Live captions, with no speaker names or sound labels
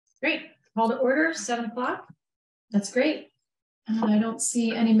Great. Call to order, 7 o'clock. That's great. I don't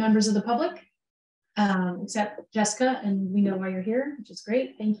see any members of the public except Jessica, and we know why you're here, which is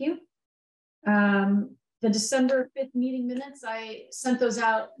great. Thank you. The December 5th meeting minutes, I sent those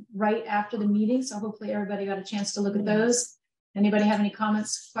out right after the meeting, so hopefully everybody got a chance to look at those. Anybody have any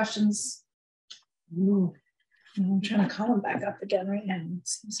comments, questions? Ooh, I'm trying to call them back up again right now.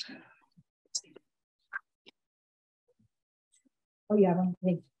 Oh yeah,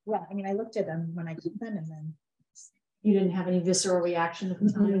 well, I mean, I looked at them when I did them, and then you didn't have any visceral reaction at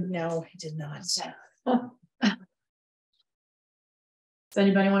the time? No, I did not. Does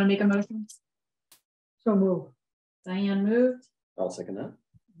anybody want to make a motion? So move. Diane moved. I'll second that.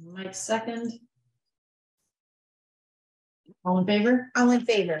 Mike second. All in favor? All in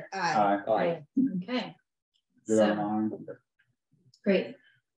favor. Aye. Aye. Okay. So, great.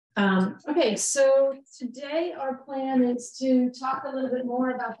 Okay, so today our plan is to talk a little bit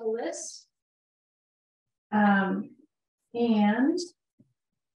more about the list. Do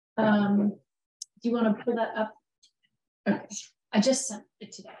you want to pull that up? Okay, I just sent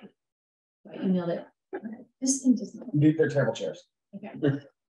it today. I emailed it. This thing doesn't. They're terrible chairs. Okay.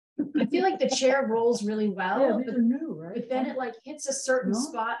 I feel like the chair rolls really well. Yeah, they're new, right? But then it like hits a certain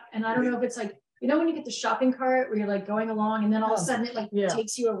spot, and I don't know if it's like, you know, when you get the shopping cart where you're like going along, and then all of a sudden it like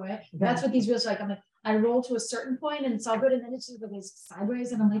takes you away. That's what these wheels are like. I'm like, I roll to a certain point and it's all good, and then it just goes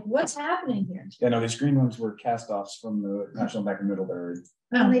sideways, and I'm like, what's happening here? Yeah, no, these green ones were cast-offs from the National Bank of Middlebury.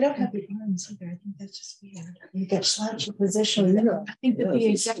 They don't have the arms either. I think that's just weird. You get slouchy position. I think that the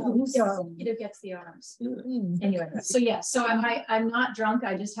executive gets the arms. Anyway, so yeah, so I'm not drunk.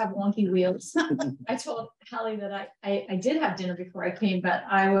 I just have wonky wheels. I told Hallie that I did have dinner before I came, but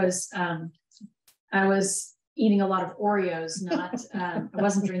I was eating a lot of Oreos, not I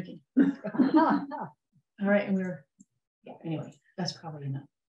wasn't drinking. All right, and anyway, that's probably enough.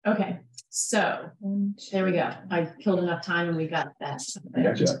 Okay, so there we go. I killed enough time and we got that.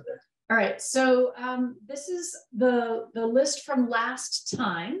 All right, so this is the list from last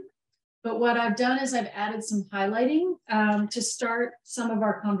time, but what I've done is I've added some highlighting to start some of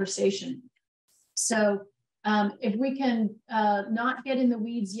our conversation. So if we can not get in the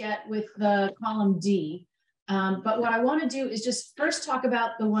weeds yet with the column D, but what I want to do is just first talk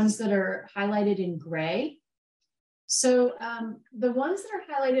about the ones that are highlighted in gray. So the ones that are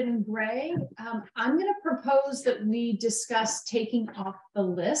highlighted in gray, I'm going to propose that we discuss taking off the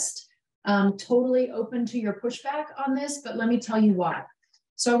list. Totally open to your pushback on this, but let me tell you why.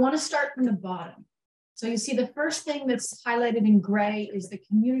 So I want to start from the bottom. So you see the first thing that's highlighted in gray is the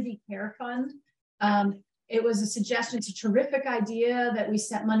Community Care Fund. It was a suggestion. It's a terrific idea that we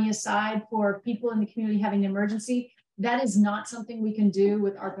set money aside for people in the community having an emergency. That is not something we can do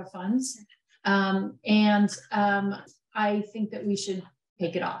with ARPA funds. I think that we should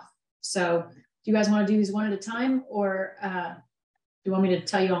take it off. So do you guys want to do these one at a time, or do you want me to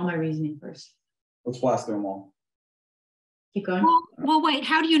tell you all my reasoning first? Let's blast them all. Keep going. Well, wait,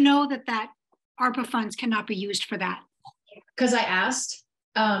 how do you know that ARPA funds cannot be used for that? Because I asked.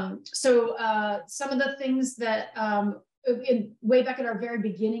 Some of the things that way back at our very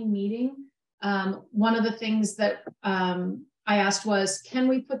beginning meeting, one of the things that I asked was, can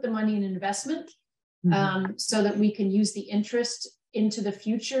we put the money in an investment so that we can use the interest into the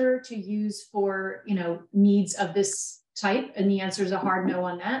future to use for, you know, needs of this type? And the answer is a hard no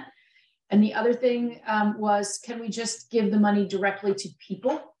on that. And the other thing was, can we just give the money directly to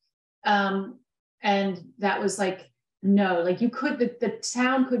people? And that was like, no, like you could, the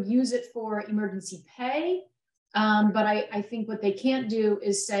town could use it for emergency pay. But I think what they can't do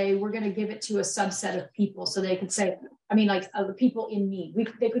is say, we're going to give it to a subset of people. So they could say, I mean, like the people in need.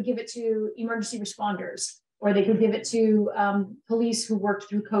 They could give it to emergency responders, or they could give it to police who worked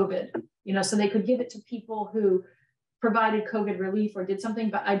through COVID, you know, so they could give it to people who provided COVID relief or did something.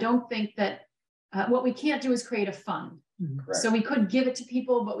 But I don't think that what we can't do is create a fund. So we could give it to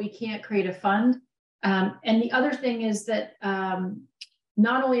people, but we can't create a fund. And the other thing is that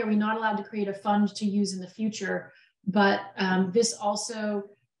not only are we not allowed to create a fund to use in the future, but this also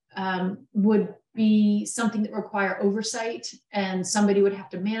would be something that require oversight, and somebody would have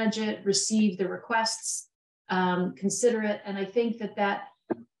to manage it, receive the requests, consider it. And I think that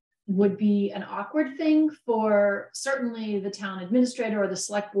would be an awkward thing for certainly the town administrator or the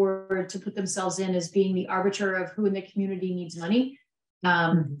select board to put themselves in as being the arbiter of who in the community needs money.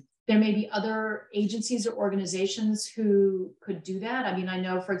 There may be other agencies or organizations who could do that. I mean, I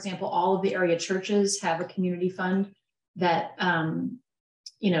know, for example, all of the area churches have a community fund that,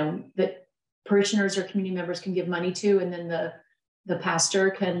 you know, that parishioners or community members can give money to, and then the pastor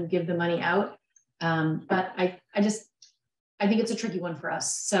can give the money out. But I I think it's a tricky one for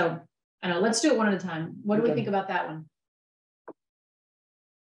us. So I don't know, let's do it one at a time. What do we Okay. think about that one?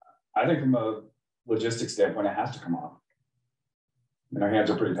 I think from a logistics standpoint, it has to come off. And our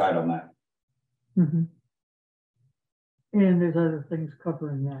hands are pretty tight on that. Mhm. And there's other things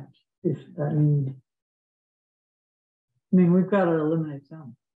covering that, if that need. I mean, we've got to eliminate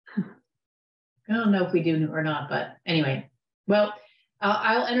some. I don't know if we do or not, but anyway, well,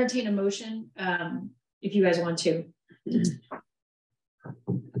 I'll entertain a motion if you guys want to.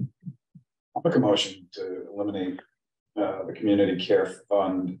 I'll make a motion to eliminate the community care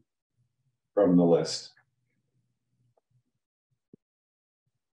fund from the list.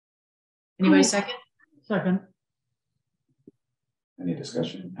 Anybody second? Second. Any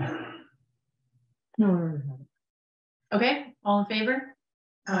discussion? No, we already have it. Okay, all in favor?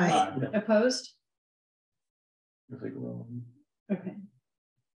 Opposed? Okay.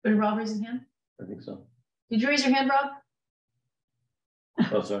 Did Rob raise his hand? I think so. Did you raise your hand, Rob?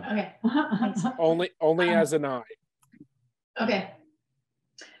 Oh, sorry. Okay. Only as an eye. Okay.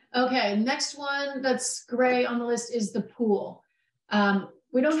 Okay, next one that's gray on the list is the pool.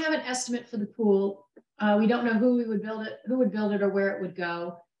 We don't have an estimate for the pool. We don't know who would build it or where it would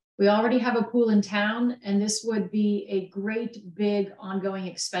go. We already have a pool in town, and this would be a great big ongoing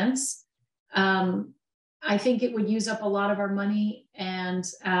expense. I think it would use up a lot of our money, and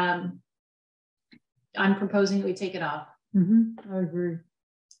I'm proposing that we take it off. I agree.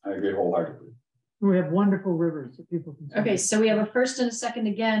 I agree wholeheartedly. We have wonderful rivers that people can. Okay, so we have a first and a second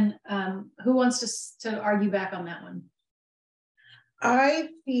again. Who wants to argue back on that one? I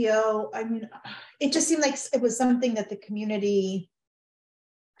feel, I mean, it just seemed like it was something that the community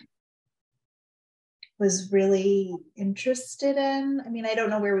was really interested in. I mean, I don't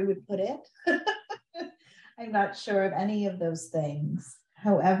know where we would put it. I'm not sure of any of those things.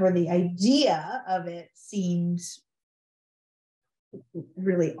 However, the idea of it seemed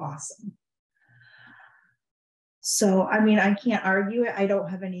really awesome. So, I mean, I can't argue it. I don't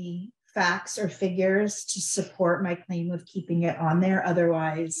have any facts or figures to support my claim of keeping it on there.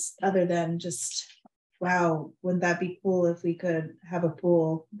 Otherwise, other than just, wow, wouldn't that be cool if we could have a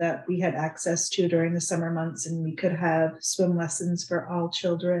pool that we had access to during the summer months, and we could have swim lessons for all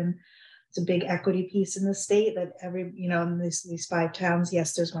children. It's a big equity piece in the state that every, you know, in these 5 towns,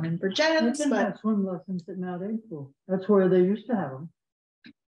 yes, there's one in Virginia, But but swim lessons at Mount April. That's where they used to have them.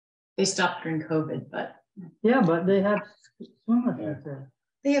 They stopped during COVID, but Yeah, but they have swim lessons there.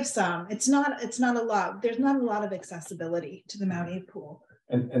 they have some. It's not a lot. There's not a lot of accessibility to the Mount A pool.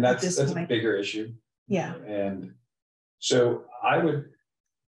 And At that's this a point. bigger issue. Yeah. And so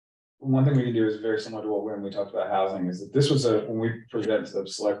one thing we can do is very similar to what when we talked about housing, is that this was when we presented to the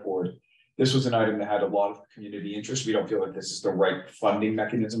select board, this was an item that had a lot of community interest. We don't feel like this is the right funding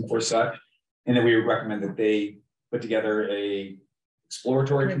mechanism for such. And then we would recommend that they put together a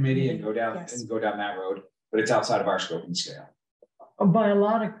exploratory committee and go down that road, but it's outside of our scope and scale. By a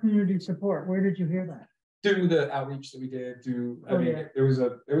lot of community support. Where did you hear that? Through the outreach that we did, Yeah. there was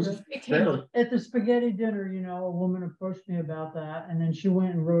a fairly, At the spaghetti dinner, you know, a woman approached me about that, and then she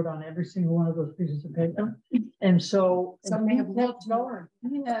went and wrote on every single one of those pieces of paper. And so Some may have he kept looked going.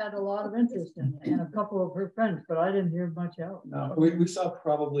 He had a lot of interest in it, and a couple of her friends, but I didn't hear much else. no, we saw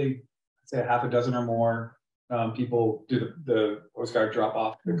probably, I'd say, 6 or more people do the postcard drop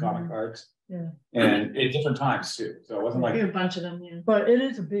off, the comic cards. Yeah. And at different times too. So it wasn't we like, have a bunch of them, yeah. But it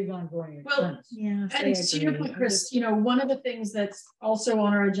is a big ongoing Well, expense. Yeah. And to your point, Chris, you know, one of the things that's also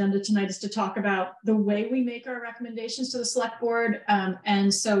on our agenda tonight is to talk about the way we make our recommendations to the select board.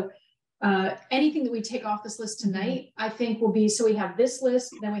 And so anything that we take off this list tonight, I think will be, so we have this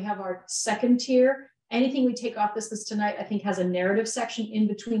list, then we have our second tier. Anything we take off this list tonight, I think has a narrative section in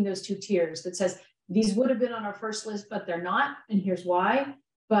between those 2 tiers that says, these would have been on our first list, but they're not, and here's why.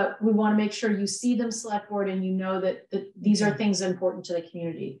 But we want to make sure you see them, select board, and you know that these are things important to the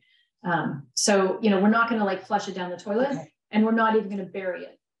community. So, you know, we're not going to like flush it down the toilet, and we're not even going to bury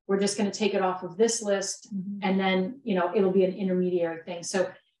it. We're just going to take it off of this list, and then, you know, it'll be an intermediary thing. So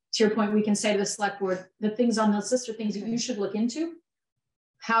to your point, we can say to the select board, the things on this list are things that you should look into,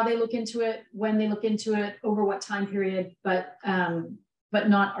 how they look into it, when they look into it, over what time period, but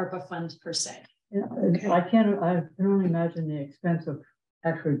not ARPA funds per se. Yeah, I can only imagine the expense of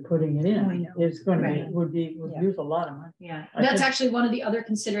actually putting it in. Oh, I know. It's going to Right. would Yeah. use a lot of money. Yeah, I that's think- actually one of the other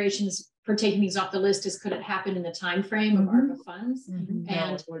considerations for taking these off the list is, could it happen in the time frame of ARPA funds? No,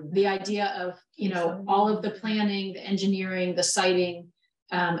 And it wouldn't. the idea of, you know, all of the planning, the engineering, the siting,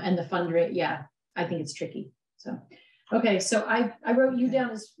 and the fundraising, yeah, I think it's tricky. So, okay, so I wrote you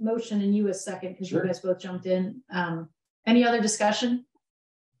down as motion and you as second, because you Sure. guys both jumped in. Any other discussion?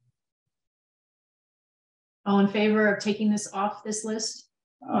 All in favor of taking this off this list?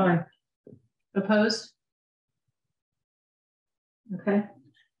 Aye. Opposed? Okay.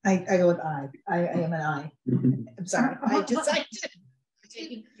 I go with I. I am an I. I'm sorry. I decided.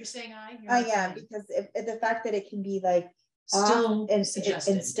 You're saying aye? You're I not am, saying- because if the fact that it can be like Still off and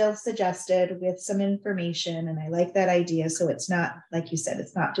suggested. and still suggested with some information, and I like that idea. So it's not, like you said,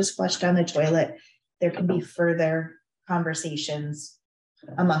 it's not just flushed down the toilet. There can be further conversations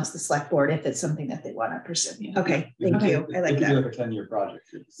amongst the select board if it's something that they want to pursue. Yeah. Okay, thank Okay. you. I It like could be that. like a 10-year project.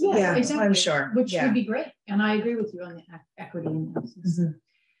 Yeah, exactly. I'm sure. Which Yeah. would be great. And I agree with you on the equity analysis.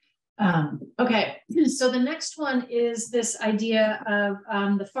 Mhm. Okay, so the next one is this idea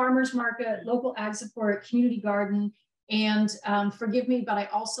of the farmer's market, local ag support, community garden, and forgive me, but I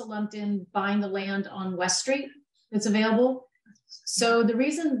also lumped in buying the land on West Street that's available. So the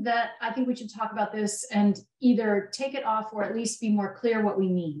reason that I think we should talk about this and either take it off or at least be more clear what we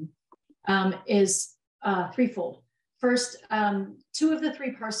mean is threefold. First, 2 of the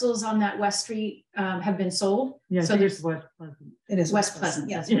 3 parcels on that West Street have been sold. Yeah, So there's West Pleasant. It is West Pleasant.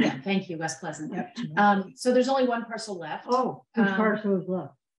 Yes. Yes, yeah. Thank you, West Pleasant. Yep. So there's only 1 parcel left. Oh, which Um, parcel is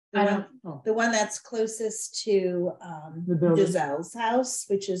left? I don't. Oh, The one that's closest to The building. Giselle's house,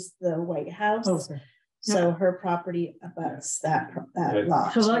 which is the White House. okay. So her property abuts that Yeah.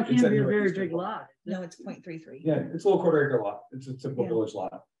 lot. So that It's can't be a anywhere very east of big one. lot. No, it's 0.33. Yeah, it's a little quarter-acre lot. It's a typical Yeah. village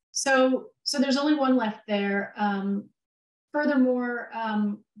lot. So there's only 1 left there. Furthermore,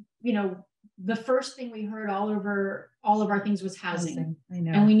 you know, the first thing we heard all over all of our things was housing, I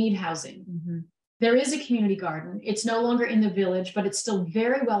know. and we need housing. Mhm. There is a community garden. It's no longer in the village, but it's still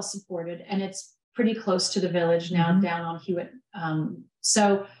very well supported, and it's pretty close to the village now, Mhm. down on Hewitt.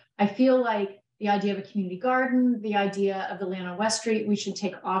 So I feel like the idea of a community garden, the idea of the land on West Street, we should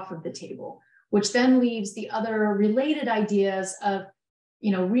take off of the table, which then leaves the other related ideas of,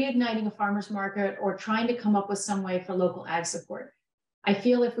 you know, reigniting a farmer's market or trying to come up with some way for local ag support. I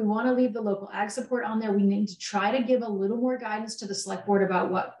feel if we want to leave the local ag support on there, we need to try to give a little more guidance to the select board about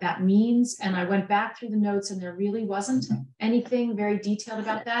what that means. And I went back through the notes and there really wasn't anything very detailed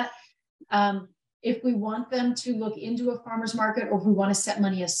about that. If we want them to look into a farmer's market, or if we want to set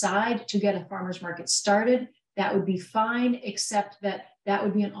money aside to get a farmer's market started, that would be fine, except that that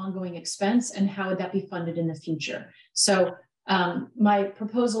would be an ongoing expense. And how would that be funded in the future? So my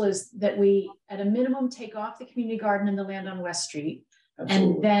proposal is that we, at a minimum, take off the community garden and the land on West Street.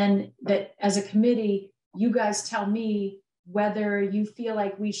 Absolutely. And then that as a committee, you guys tell me whether you feel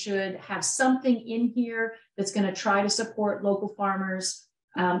like we should have something in here that's going to try to support local farmers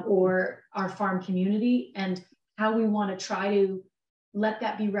or our farm community, and how we want to try to let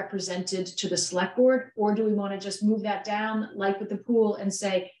that be represented to the select board, or do we want to just move that down like with the pool and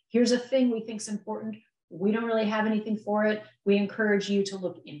say, here's a thing we think is important. We don't really have anything for it. We encourage you to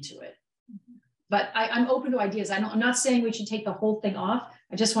look into it. But I'm open to ideas. I'm not saying we should take the whole thing off.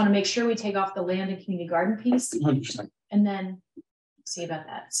 I just want to make sure we take off the land and community garden piece 100%. and then see about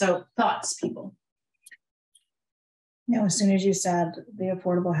that. So thoughts, people. No, as soon as you said the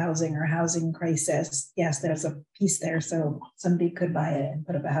affordable housing or housing crisis, yes, there's a piece there. So somebody could buy it and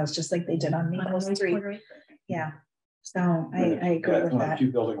put up a house just like they did on Maple Street. Yeah. So I agree Yeah, with one of the that.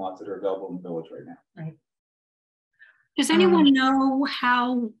 few building lots that are available in the village right now. Does anyone know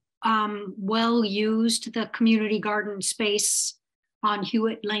how well used the community garden space on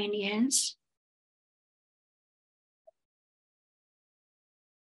Hewitt Lane is?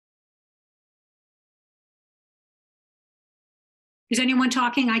 Is anyone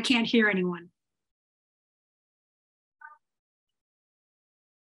talking? I can't hear anyone.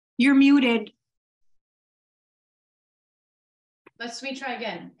 You're muted. Let's retry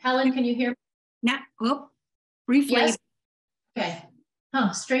again. Helen, can you hear me? Now, oh, briefly. Yes. Okay.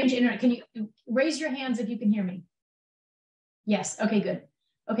 Huh, strange internet. Can you raise your hands if you can hear me? Yes. Okay, good.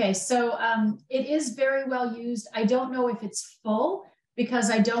 Okay, so it is very well used. I don't know if it's full because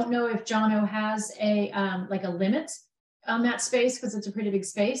I don't know if Jono has a like a limit on that space because it's a pretty big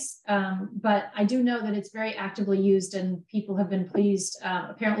space. But I do know that it's very actively used and people have been pleased.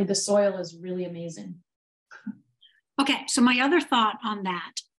 Apparently the soil is really amazing. Okay, so my other thought on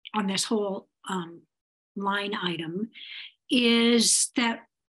that, on this whole line item, is that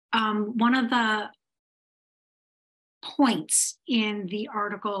one of the points in the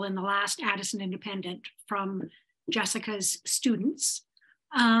article in the last Addison Independent from Jessica's students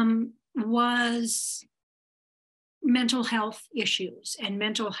was mental health issues and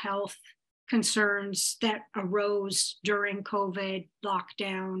mental health concerns that arose during COVID,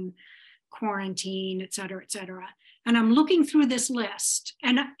 lockdown, quarantine, et cetera, et cetera. And I'm looking through this list,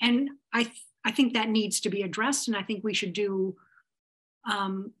 and I think that needs to be addressed, and I think we should do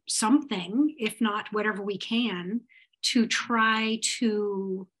something, if not whatever we can, to try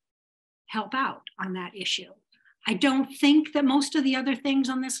to help out on that issue. I don't think that most of the other things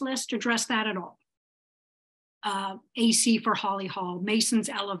on this list address that at all. AC for Holly Hall, Mason's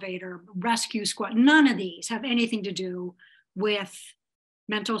Elevator, Rescue Squad, none of these have anything to do with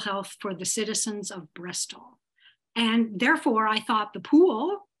mental health for the citizens of Bristol. And therefore, I thought the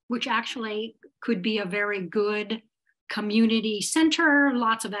pool, which actually could be a very good community center,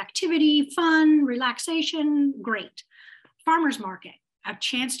 lots of activity, fun, relaxation, great. Farmers market, a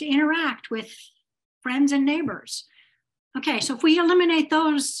chance to interact with friends and neighbors. Okay, so if we eliminate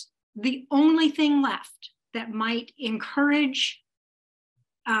those, the only thing left that might encourage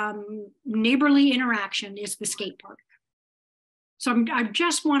neighborly interaction is the skate park. So I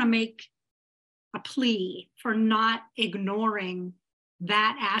just want to make a plea for not ignoring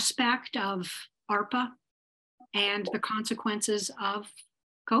that aspect of ARPA and the consequences of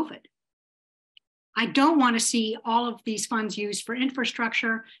COVID. I don't want to see all of these funds used for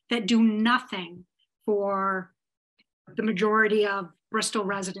infrastructure that do nothing for the majority of Bristol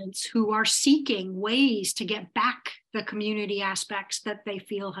residents who are seeking ways to get back the community aspects that they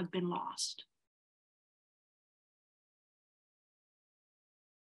feel have been lost.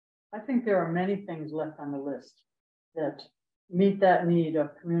 I think there are many things left on the list that meet that need of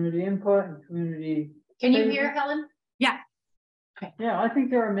community input and community. Can you hear, Helen? Yeah. Okay. Yeah, I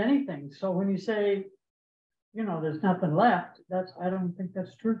think there are many things. So when you say, you know, there's nothing left, I don't think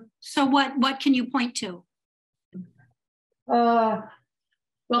that's true. So what can you point to? Well,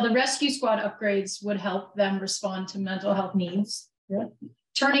 the rescue squad upgrades would help them respond to mental health needs. Yeah.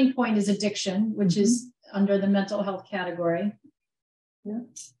 Turning point is addiction, which is under the mental health category. Yeah.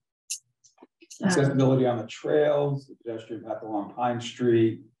 Accessibility on the trails, the pedestrian path along Pine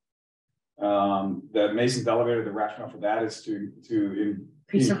Street. The Mason's Elevator, the rationale for that is to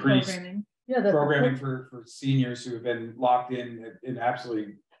increase programming. Yeah, programming for seniors who have been locked in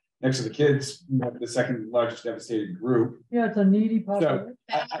absolutely next to the kids, the second largest devastated group. Yeah, it's a needy population.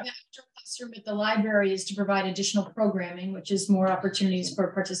 So, the classroom at the library is to provide additional programming, which is more opportunities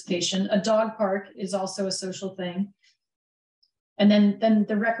for participation. A dog park is also a social thing. And then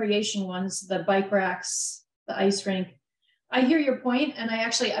the recreation ones, the bike racks, the ice rink. I hear your point, and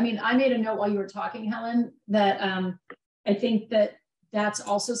I made a note while you were talking, Helen, that I think that that's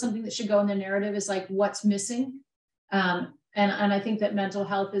also something that should go in the narrative is like what's missing. And I think that mental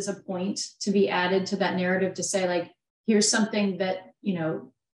health is a point to be added to that narrative to say like, here's something that, you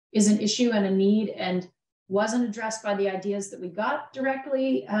know, is an issue and a need and wasn't addressed by the ideas that we got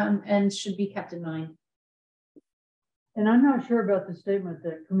directly and should be kept in mind. And I'm not sure about the statement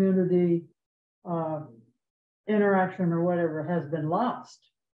that community interaction or whatever has been lost.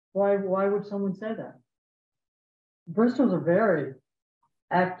 Why would someone say that? Bristol's a very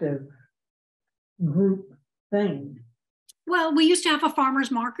active group thing. Well, we used to have a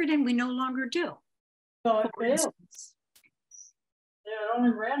farmer's market and we no longer do. So it failed. Yeah, it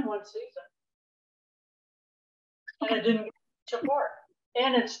only ran one season. And it didn't get support.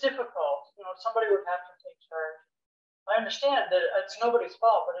 And it's difficult. You know, somebody would have to take charge. I understand that it's nobody's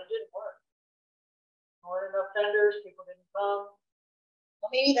fault, but it didn't work. There weren't enough vendors, people didn't come.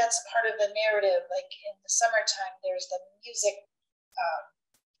 Well, maybe that's part of the narrative. Like in the summertime, there's the music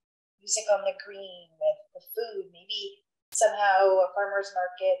on the green with the food. Maybe somehow a farmer's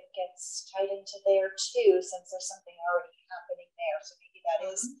market gets tied into there too, since there's something already happening there. So maybe that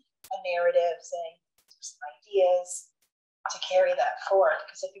is a narrative saying there's some ideas to carry that forward.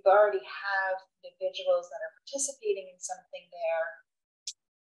 Because if you already have individuals that are participating in something there,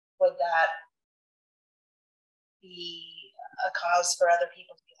 would that be a cause for other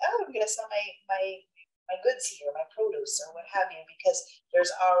people to be, oh, I'm going to sell my goods here, my produce or what have you, because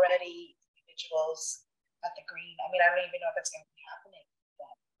there's already individuals at the green. I mean, I don't even know if it's going to be happening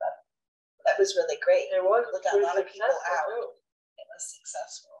then, but that was really great. It was. We got a lot of people out. Too. It was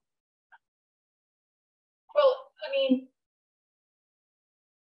successful. Well, I mean,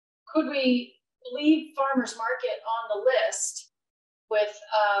 could we leave farmers market on the list with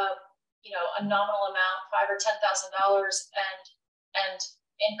a nominal amount, $5,000 or $10,000, and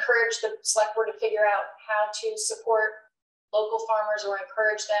encourage the select board to figure out how to support local farmers or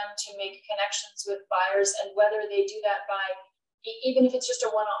encourage them to make connections with buyers, and whether they do that by, even if it's just a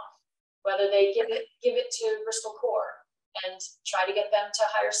one-off, whether they give it to Bristol Core and try to get them to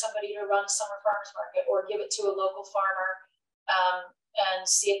hire somebody to run a summer farmers market, or give it to a local farmer and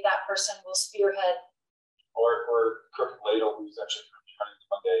see if that person will spearhead. Or Crooked Ladle, who's actually running the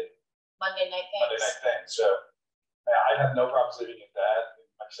Monday night thing. So I have no problems leaving at that.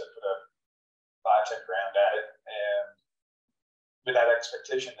 Like I said, put a $5-10 grand at it, and with that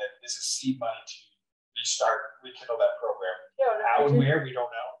expectation that this is seed money to rekindle that program. Yeah, How and where, we don't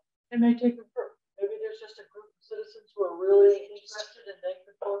know. It may take a group. Maybe there's just a group of citizens who are really interested and they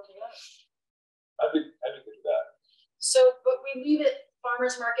could vote together. I'd be good with that. So, but we leave it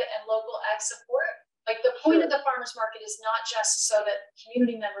farmers market and local ag support. Like the point of the farmers market is not just so that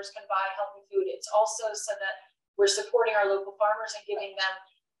community members can buy healthy food. It's also so that we're supporting our local farmers and giving them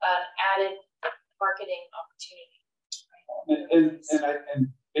an added marketing opportunity.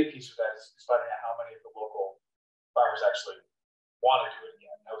 And big piece of that is finding out how many of the local farmers actually want to do it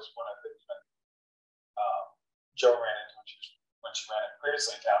again. That was one of the things that Joe ran into when she ran it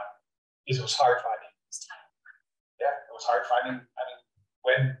previously in town. Is it was hard finding. Yeah, it was hard finding. I mean,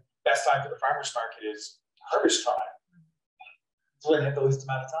 when best time for the farmers market is harvest time. It's when they have the least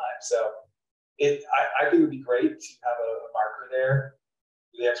amount of time. So I think it would be great to have a marker there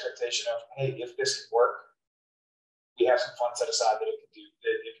with the expectation of, hey, if this can work, we have some funds set aside that it can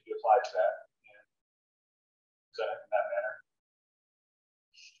be applied to that. So in that manner.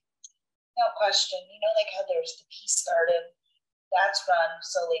 No question. You know, like how there's the Peace Garden, that's run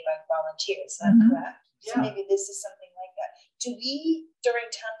solely by volunteers. Is that correct? So maybe this is something like that. Do we, during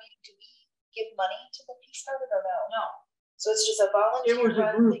town meeting, do we give money to the Peace Garden or no? No. So it's just a volunteer. It was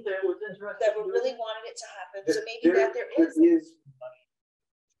a group thing that was interested. that really wanted it to happen. So maybe there is money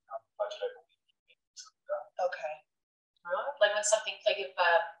on the budget, I believe. Okay. Like when something, like if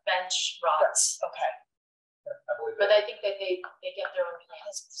bench rots. Okay. I believe But that. I think that they get their own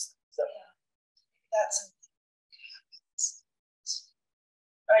plans. So yeah, that's.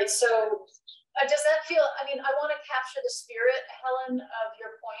 All right, so does that feel, I mean, I want to capture the spirit, Helen, of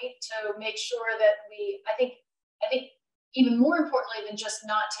your point to make sure that I think even more importantly than just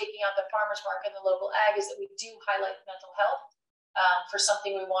not taking out the farmers market and the local ag is that we do highlight mental health for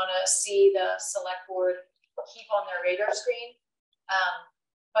something we want to see the select board keep on their radar screen.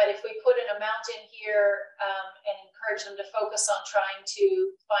 But if we put an amount in here and encourage them to focus on trying to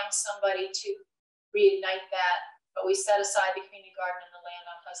find somebody to reignite that, but we set aside the community garden and the land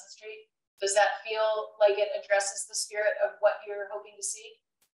on Pleasant Street, does that feel like it addresses the spirit of what you're hoping to see?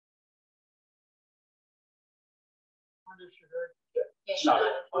 Yes, you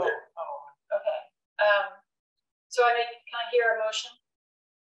did. Okay. Okay. So can I hear a motion?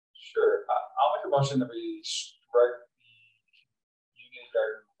 Sure. I'll make a motion that we strike the Union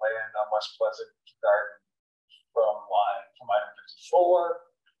Garden land on West Pleasant Garden from item 54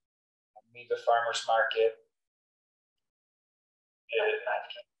 and meet the farmers market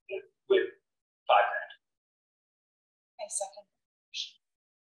with $5,000. I second.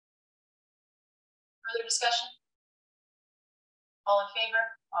 Further discussion? All in favor?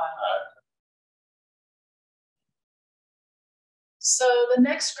 So the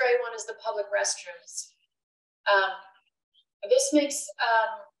next gray one is the public restrooms. This makes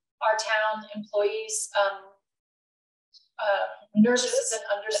our town employees nervous is an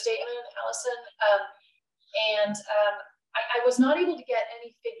understatement, Allison. I was not able to get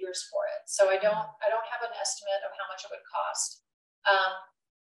any figures for it, so I don't have an estimate of how much it would cost.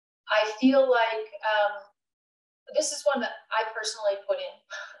 I feel like this is one that I personally put in.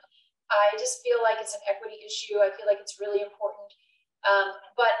 I just feel like it's an equity issue. I feel like it's really important.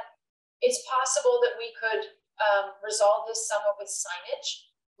 But it's possible that we could resolve this somewhat with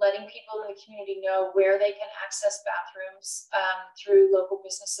signage, letting people in the community know where they can access bathrooms through local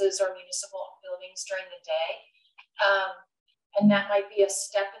businesses or municipal buildings during the day. And that might be a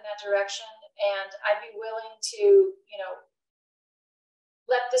step in that direction. And I'd be willing to,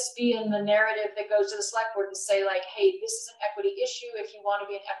 let this be in the narrative that goes to the select board to say like, hey, this is an equity issue. If you want to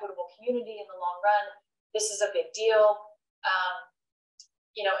be an equitable community in the long run, this is a big deal,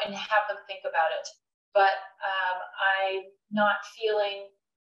 and have them think about it. But I'm not feeling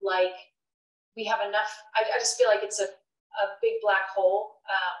like we have enough. I just feel like it's a big black hole.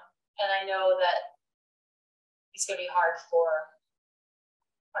 And I know that it's going to be hard for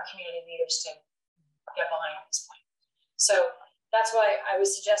our community leaders to get behind at this point. So that's why I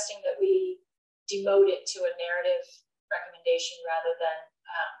was suggesting that we demote it to a narrative recommendation rather than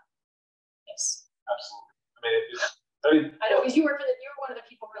yes. Absolutely. I know because you were one of the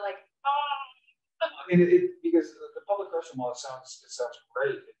people who were like, because the public restroom law sounds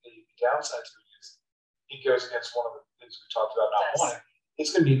great. The downside to it is it goes against one of the things we talked about not wanting.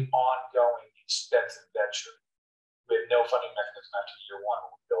 It's going to be an ongoing, expensive venture with no funding mechanism after year one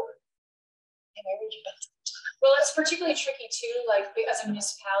when we build it. Well, it's particularly tricky too, like as a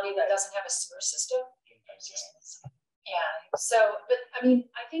municipality that doesn't have a sewer system. Yeah. So, but I mean,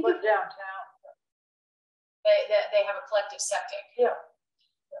 I think downtown they have a collective septic. Yeah.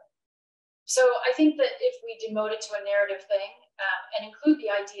 So I think that if we demote it to a narrative thing, and include the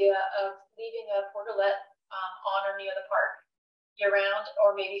idea of leaving a portalet on or near the park year round,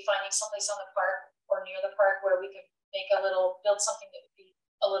 or maybe finding someplace on the park or near the park where we could make build something that would be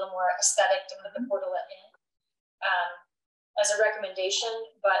a little more aesthetic to put the portalet in as a recommendation.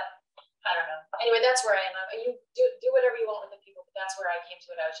 But I don't know. Anyway, that's where I am. You do whatever you want with the people, but that's where I came to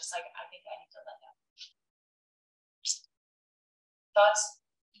it. I was just like, I think I need to let that. Thoughts?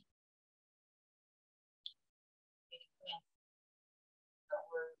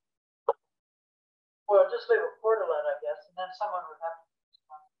 Well, just leave a portalet, I guess, and then someone would have to.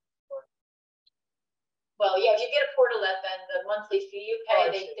 Well, yeah, if you get a portalet, then the monthly fee you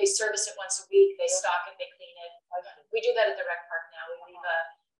pay, they service it once a week, they stock it, they clean it. We do that at the rec park now. We leave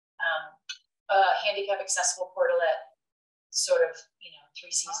a handicap accessible portalet, sort of,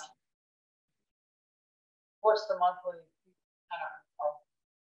 3 season. What's the monthly? I don't know.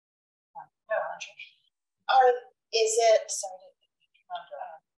 Is it, sorry,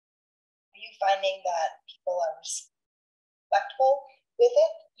 are you finding that people are respectful with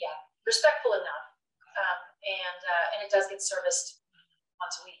it? Yeah, respectful enough. And it does get serviced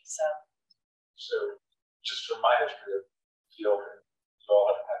once a week. So just from my history of field, and you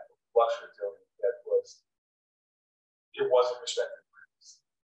all have had the luxury of dealing with that, it wasn't respected.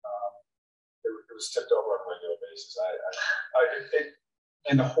 It was tipped over on a regular basis.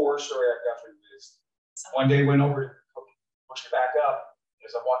 And the horror story I got for you is one day went over to push it back up.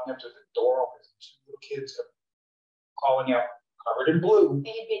 As I'm walking up to the door, there's 2 little kids calling out, covered in blue.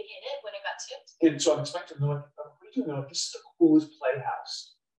 they had been in it when it got tipped. And so I'm expecting them, like, what are you doing? Like, this is the coolest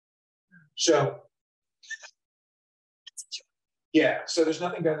playhouse. So, yeah, so there's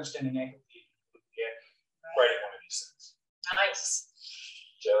nothing better than standing ankle deep writing one of these things. Nice.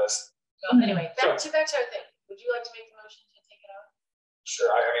 Just. Well, anyway, back to our thing. Would you like to make the motion to take it out?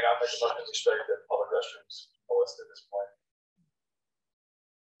 Sure. I mean, I'll make a motion to restrict the public restrooms list at this point.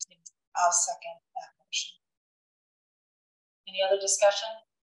 I'll second that motion. Any other discussion?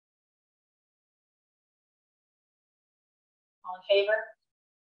 All in favor?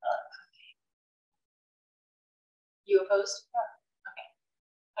 You opposed? Okay.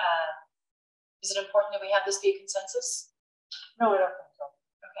 Is it important that we have this be a consensus? No, I don't think so.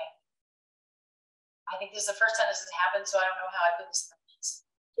 Okay. I think this is the first time this has happened, so I don't know how I put this in the minutes.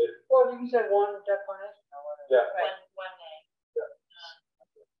 Well, you can say one declination or whatever. Yeah. Right. One nay.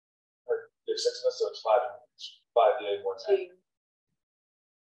 There's 6 of us, so it's 5 yea, 1 nay. 2.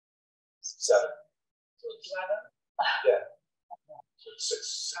 7. Do I vote? Yeah. So it's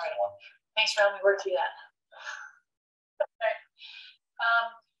 6, 6 All right. 1. Thanks, Ron. We worked through that. All right.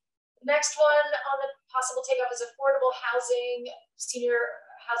 Next one on the possible takeoff is affordable housing, senior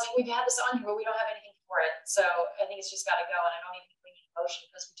housing. We've had this on here, but we don't have anything for it. So I think it's just got to go. And I don't even think we need a motion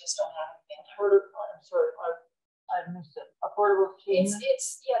because we just don't have anything. I'm sorry, I missed it. Affordable senior. It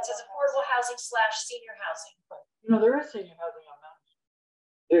says affordable housing / senior housing. There is senior housing on Mountain Street.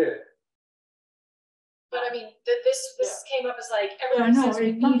 Yeah. But I mean, this came up as like Yeah, I everyone know, says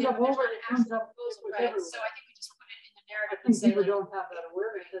we it need comes it, up but there's over, not it an comes actual up proposal, with right? everyone. So I think we just put it in the I narrative and think say, people like, don't have that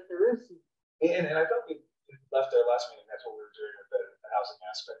awareness that there is. And I thought we left our last meeting, that's what we were doing with the housing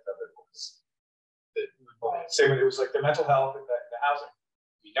aspect of it was same, it was like the mental health and the housing.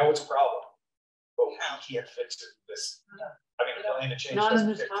 We know it's a problem, but we can't fix it with this. I mean, the plan to change Not in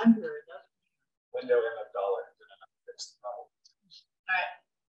doesn't this fix time period. window and a dollar to fix the problem. all right.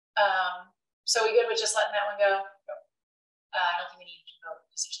 So we good with just letting that one go? I don't think we need to vote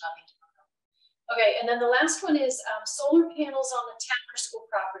because there's nothing to vote on. Okay, and then the last one is solar panels on the town or school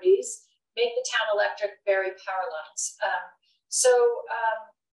properties make the town electric, bury power lines.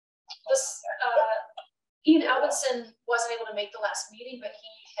 Ian Albinson wasn't able to make the last meeting, but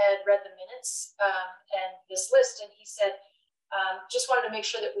he had read the minutes and this list, and he said, just wanted to make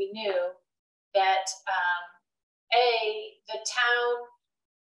sure that we knew that the town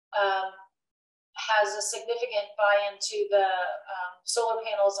has a significant buy-in to the solar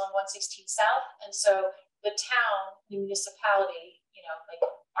panels on 116 South, and so the town, the municipality, like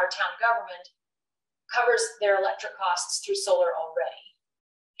our town government, covers their electric costs through solar already,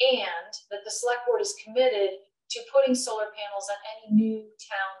 and that the select board is committed to putting solar panels on any new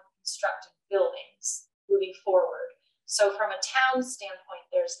town constructed buildings moving forward. So from a town standpoint,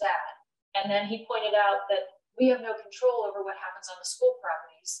 there's that. And then he pointed out that we have no control over what happens on the school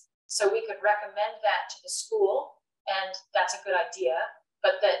properties. So we could recommend that to the school, and that's a good idea,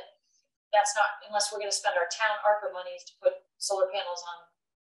 but that's not, unless we're going to spend our town ARPA monies to put solar panels on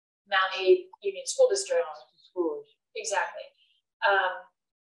Mount A Union School District. Exactly.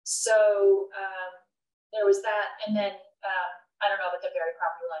 There was that, and then I don't know about the Berry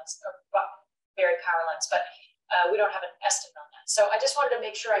property lines or Berry power lines, but we don't have an estimate on that. So I just wanted to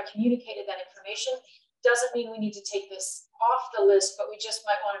make sure I communicated that information. Doesn't mean we need to take this off the list, but we just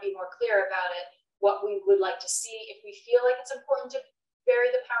might want to be more clear about it, what we would like to see. If we feel like it's important to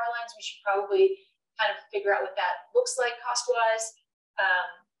bury the power lines, we should probably kind of figure out what that looks like cost-wise.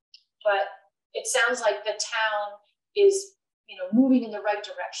 But it sounds like the town is, moving in the right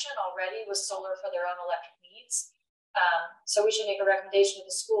direction already with solar for their own electric needs. So we should make a recommendation to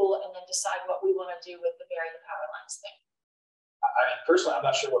the school and then decide what we want to do with the bury the power lines thing. I mean, personally, I'm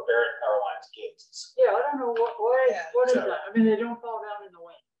not sure what burying power lines gives. Yeah, I don't know what is So- that? I mean, they don't fall down in the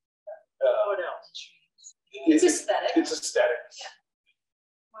wind. What else? It's aesthetic. It's aesthetic. Yeah.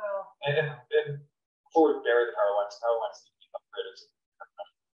 Well, And before we bury the power lines need to be upgraded.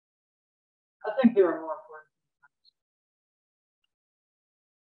 I think there are more important things.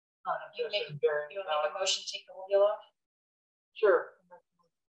 Not You just make burying a power. motion, take the whole deal off. Sure.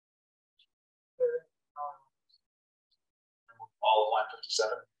 All of line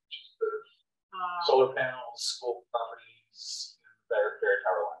 57, which is the solar panels, school properties, buried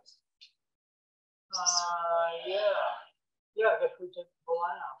power lines. Yeah, I guess we take the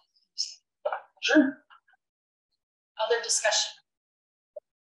line out. Sure. Other discussion?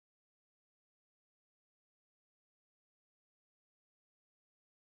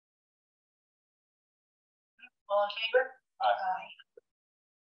 All in favor? Aye.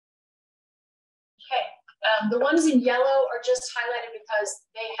 Okay, the ones in yellow are just highlighted because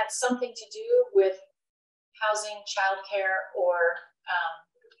they had something to do with housing, childcare, or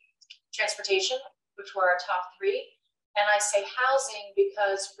transportation, which were our top three. And I say housing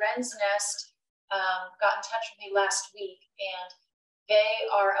because Wren's Nest got in touch with me last week, and they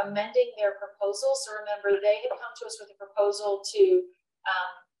are amending their proposal. So remember, they had come to us with a proposal to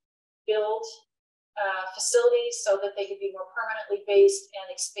build facilities so that they could be more permanently based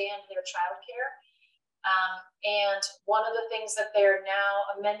and expand their childcare. And one of the things that they're now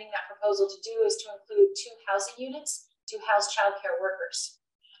amending that proposal to do is to include 2 housing units to house childcare workers.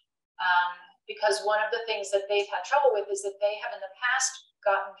 Because one of the things that they've had trouble with is that they have in the past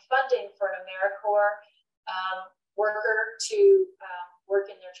gotten funding for an AmeriCorps worker to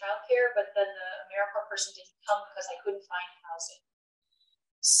work in their childcare, but then the AmeriCorps person didn't come because they couldn't find housing.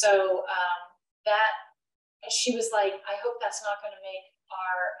 So she was like, I hope that's not going to make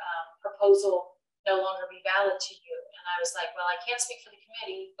our proposal no longer be valid to you. And I was like, well, I can't speak for the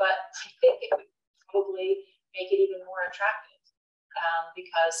committee, but I think it would probably make it even more attractive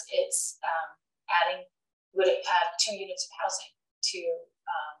because it's would add 2 units of housing to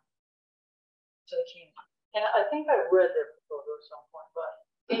the community. And I think I read their proposal at some point, but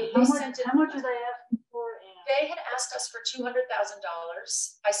how much are they asking for? And they had asked us for $200,000.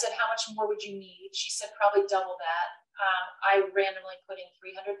 I said, how much more would you need? She said, probably double that. I randomly put in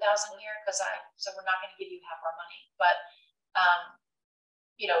 300,000 here because so we're not going to give you half our money, but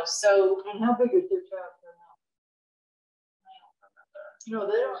so. And how big is their childcare now? I don't remember. No,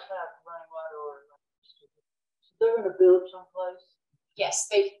 they don't have running water or electricity. So they're going to build someplace. Yes,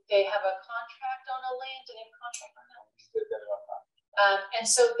 they have a contract on a land. Do they have a contract on that? And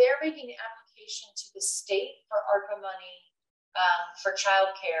so they're making an application to the state for ARPA money for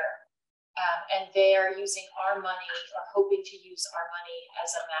childcare. And they are using our money or hoping to use our money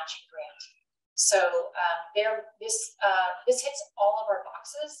as a matching grant. So this hits all of our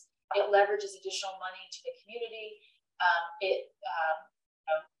boxes. It leverages additional money to the community. It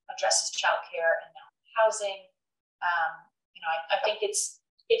addresses childcare and housing. I think it's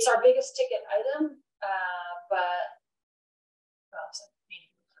our biggest ticket item, but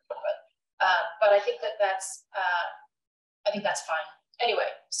I think that's fine. Anyway,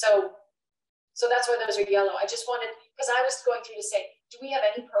 so that's why those are yellow. I just wanted, because I was going through to say, do we have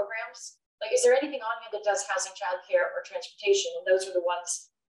any programs? Like, is there anything on here that does housing, childcare, or transportation? And those are the ones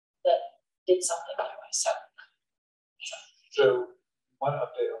that did something anyway. So one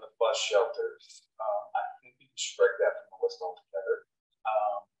update on the bus shelters. I think we should break that from the list altogether.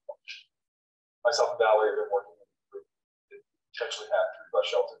 Myself and Valerie have been working with a group that potentially have 3 bus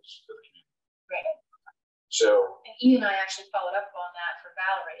shelters for the community. Right. So. And Ian and I actually followed up on that for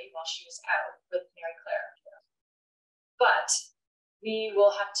Valerie while she was out with Mary Claire. But we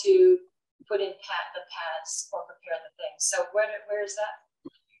will have to put in the pads or prepare the things. So where is that?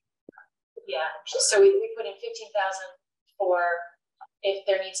 Yeah. So we put in 15,000 for if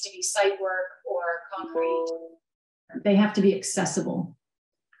there needs to be site work or concrete. They have to be accessible.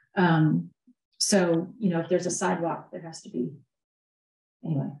 So, if there's a sidewalk, there has to be.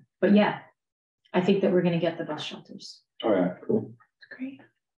 Anyway, but yeah, I think that we're going to get the bus shelters. Oh yeah, cool. Great.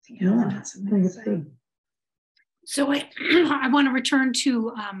 So I want to return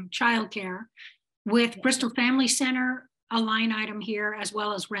to childcare. with Bristol Family Center, a line item here, as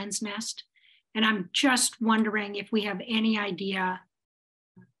well as Wren's Nest. And I'm just wondering if we have any idea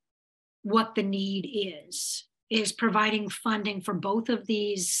what the need is. Is providing funding for both of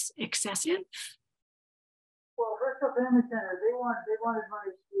these excessive? Well, Bristol Family Center, they wanted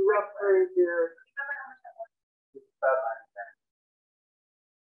money to upgrade their.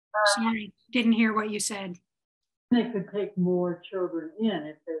 Sorry, didn't hear what you said. They could take more children in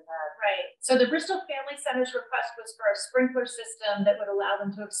if they had. Right. So the Bristol Family Center's request was for a sprinkler system that would allow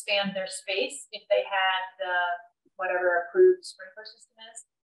them to expand their space if they had the whatever approved sprinkler system is.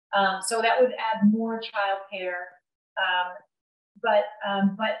 So that would add more childcare. But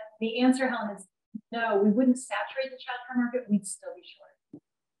the answer, Helen, is no, we wouldn't saturate the childcare market. We'd still be short.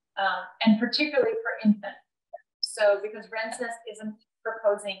 And particularly for infant. So because Wren's Nest isn't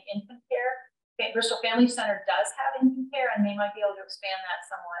proposing infant care, Bristol Family Center does have infant care, and they might be able to expand that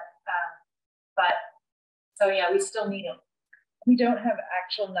somewhat. But so yeah, we still need them. We don't have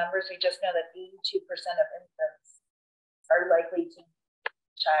actual numbers. We just know that 82% of infants are likely to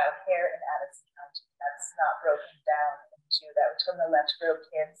child care in Addison County. That's not broken down into, that was from the Let's Grow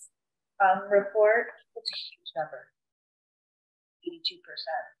Kids report. It's a huge number. 82%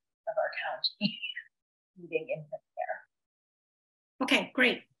 of our county needing infant care. Okay,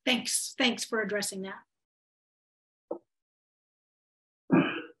 great. Thanks for addressing that.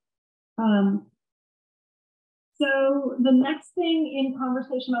 So the next thing in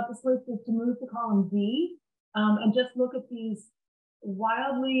conversation about this list is to move to column D and just look at these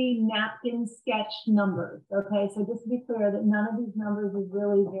wildly napkin sketched numbers. Okay, so just to be clear that none of these numbers is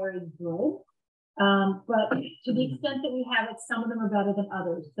really very good. But to the extent that we have it, some of them are better than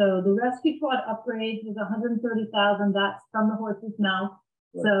others. So the rescue squad upgrades is 130,000. That's from the horse's mouth.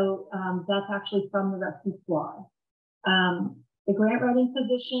 So that's actually from the rescue squad. The grant writing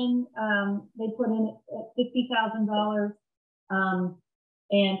position, they put in at $50,000.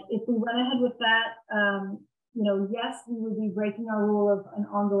 And if we went ahead with that, you know, yes, we would be breaking our rule of an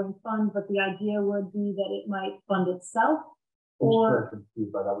ongoing fund, but the idea would be that it might fund itself. Or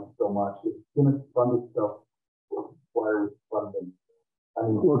confused by that one so much. It's going to fund itself. Why are we funding? I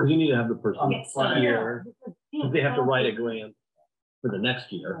mean, Well, because you need to have the person Yes, here, because they have to write a grant for the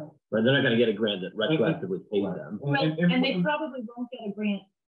next year, right? They're not going to get a grant that retroactively pays them. right, and they probably won't get a grant.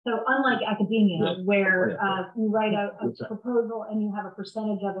 So unlike academia, where you write out a proposal and you have a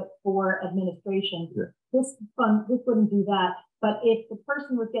percentage of it for administration, this wouldn't do that. But if the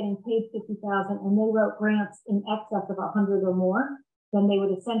person was getting paid $50,000 and they wrote grants in excess of 100 or more, then they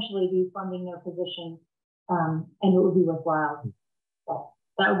would essentially be funding their position, and it would be worthwhile. So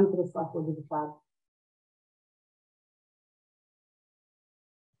that would be for the select board to decide.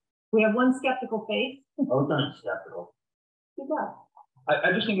 We have one skeptical face. I'm not skeptical. Good job.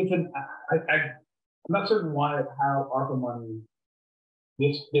 I just think it's I'm not certain how ARPA money,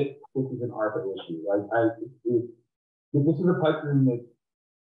 this is an ARPA issue. This is a pipe dream that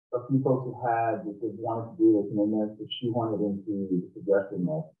a few folks have had that they wanted to do this, and then they shoehorned it into the suggestion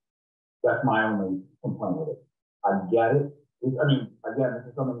that that's my only complaint with it. I get it. I mean, again, this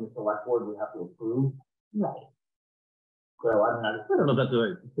is something the select board would have to approve. Right. So I don't know if that's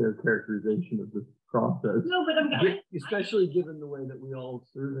a fair characterization of this process. No, but especially given the way that we all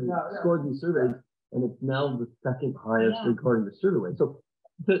scored these surveys, and it's now the second highest according to survey. So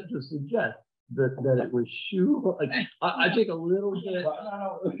to suggest that it was I take a little bit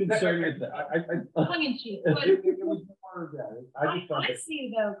of concern with that. Tongue in cheek. It was more that. I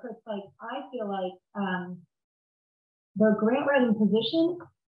see though, Chris, like I feel like the grant writing position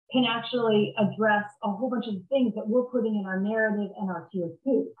can actually address a whole bunch of things that we're putting in our narrative and our tier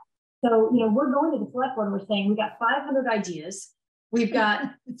 2. So, you know, we're going to the select board and we're saying we got 500 ideas. We've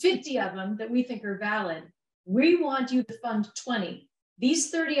got 50 of them that we think are valid. We want you to fund 20. These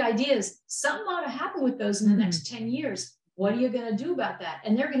 30 ideas, something ought to happen with those in the next 10 years. What are you going to do about that?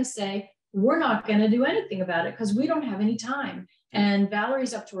 And they're going to say, we're not going to do anything about it because we don't have any time. And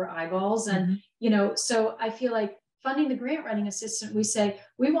Valerie's up to her eyeballs. And, you know, so I feel like funding the grant writing assistant, we say,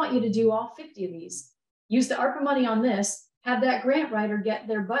 we want you to do all 50 of these. Use the ARPA money on this, have that grant writer get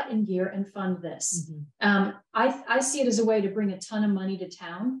their butt in gear and fund this. I see it as a way to bring a ton of money to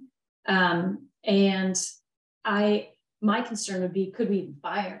town. And my concern would be, could we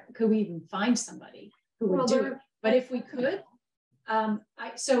even find somebody who would do it? But if we could,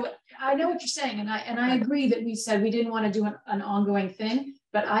 so I know what you're saying. And I agree that we said we didn't want to do an ongoing thing,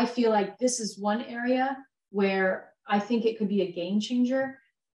 but I feel like this is one area where I think it could be a game changer,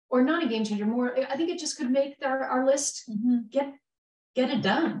 or not a game changer, more, I think it just could make our list get get it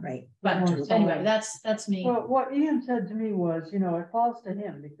done. Right. But anyway, that's me. Well, what Ian said to me was, you know, it falls to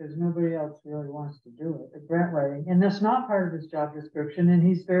him because nobody else really wants to do it, the grant writing, and that's not part of his job description, and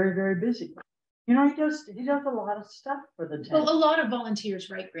he's very, very busy. You know, he does a lot of stuff for the town. Well, a lot of volunteers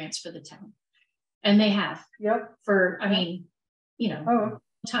write grants for the town, and they have. Yep. For, I mean, you know,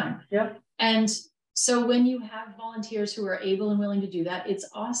 time. Yep. And so when you have volunteers who are able and willing to do that, it's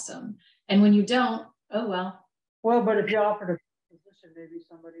awesome. And when you don't, oh well. Well, but if you offered a position, maybe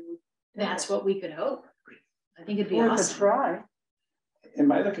somebody would. That's what we could hope. I think it'd be Worth awesome. a try. And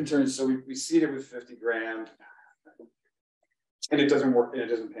my other concern is, so we seeded with 50 grand and it doesn't work and it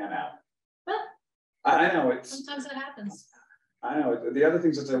doesn't pan out. Well, I know it's. sometimes that happens. I know the other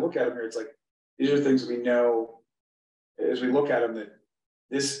things as I look at them here, it's like, these are things we know as we look at them that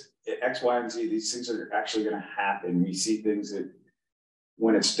this X, Y, and Z, these things are actually going to happen. We see things that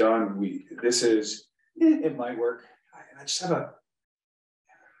when it's done, it might work. I just have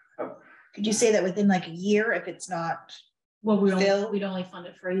Could you say that within like a year if it's not? Well, we'd only fund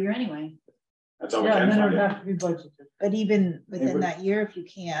it for a year anyway. That's all we Yeah, can and then it fund. would have to be budgeted. But even within that year, if you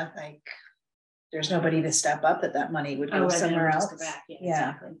can't, like, there's nobody to step up that money would go and then somewhere we'll else. just go back. Yeah, Yeah.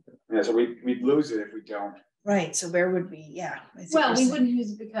 exactly. Yeah, so we'd lose it if we don't. Right. So where would we? Yeah. I see Well, what we you're wouldn't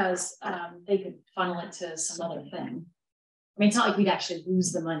use it because they could funnel it to some other thing. I mean, it's not like we'd actually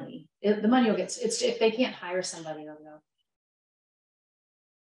lose the money. The money will get, it's if they can't hire somebody, they'll go.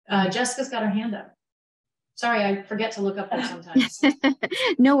 Jessica's got her hand up. Sorry, I forget to look up there sometimes.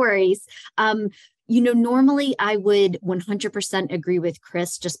 No worries. Normally I would 100% agree with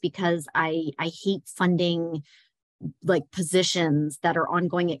Chris just because I hate funding like positions that are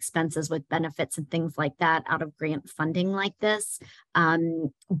ongoing expenses with benefits and things like that out of grant funding like this.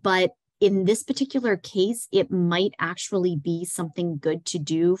 But in this particular case, it might actually be something good to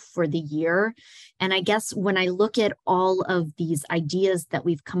do for the year. And I guess when I look at all of these ideas that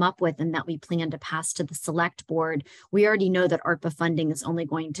we've come up with and that we plan to pass to the select board, we already know that ARPA funding is only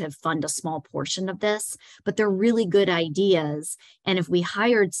going to fund a small portion of this, but they're really good ideas. And if we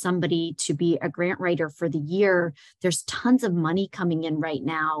hired somebody to be a grant writer for the year, there's tons of money coming in right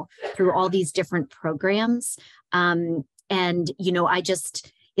now through all these different programs.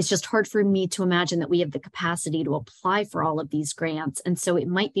 It's just hard for me to imagine that we have the capacity to apply for all of these grants. And so it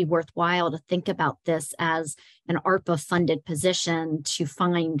might be worthwhile to think about this as an ARPA funded position to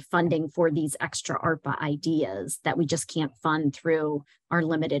find funding for these extra ARPA ideas that we just can't fund through our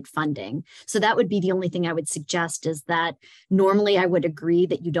limited funding. So that would be the only thing I would suggest, is that normally I would agree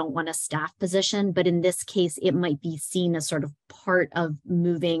that you don't want a staff position, but in this case, it might be seen as sort of part of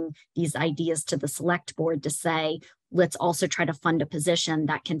moving these ideas to the select board to say, let's also try to fund a position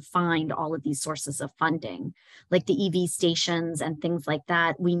that can find all of these sources of funding, like the EV stations and things like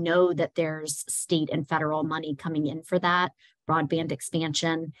that. We know that there's state and federal money coming in for that, broadband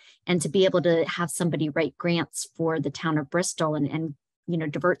expansion, and to be able to have somebody write grants for the town of Bristol and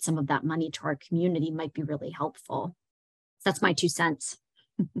divert some of that money to our community might be really helpful. That's my 2 cents.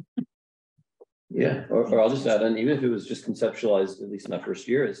 Yeah, or I'll just add, and even if it was just conceptualized, at least in that first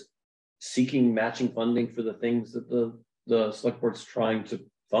year, is seeking matching funding for the things that the select board's trying to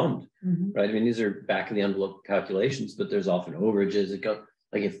fund, right? I mean, these are back of the envelope calculations, but there's often overages that go,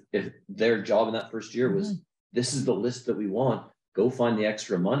 like if their job in that first year was, this is the list that we want, go find the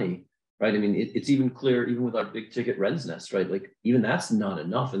extra money, right? I mean, it's even clear, even with our big ticket Wren's Nest, right? Like even that's not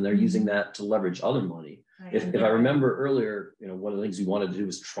enough, and they're using that to leverage other money. If I remember earlier, one of the things we wanted to do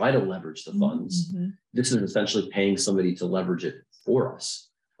was try to leverage the funds. This is essentially paying somebody to leverage it for us.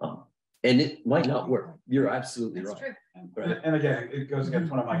 And it might not work. You're absolutely right. True. Right. And again, it goes against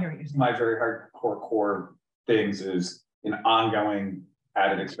one of my very hardcore core things is an ongoing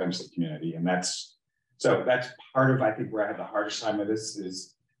added expense to the community. And that's part of, I think, where I have the hardest time with this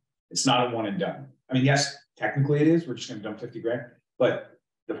is it's not a one and done. I mean, yes, technically it is, we're just gonna dump 50 grand, but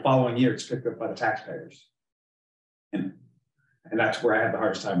the following year it's picked up by the taxpayers. And that's where I have the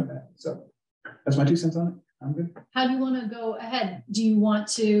hardest time with that. So that's my 2 cents on it. I'm good. How do you want to go ahead? Do you want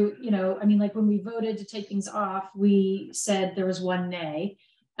to, like when we voted to take things off, we said there was 1 nay.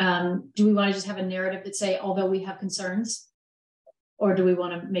 Do we want to just have a narrative that say, although we have concerns, or do we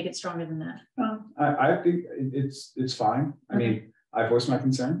want to make it stronger than that? I think it's fine. I mean, I voiced my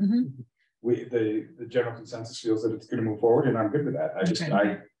concern. The general consensus feels that it's going to move forward, and I'm good with that.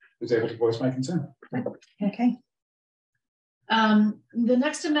 I was able to voice my concern. Okay. The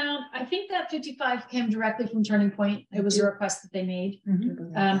next amount, I think that 55 came directly from Turning Point. It was a request that they made.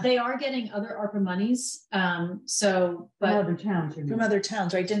 They are getting other ARPA monies. From other towns, From other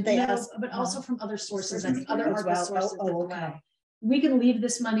towns, right? Didn't they ask? But also from other sources. I think other as ARPA well. sources. Okay. We can leave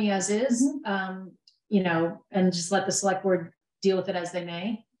this money as is, and just let the select board deal with it as they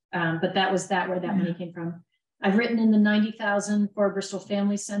may. But that was where that money came from. I've written in the 90,000 for Bristol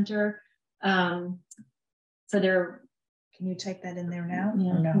Family Center for their. Can you type that in there now?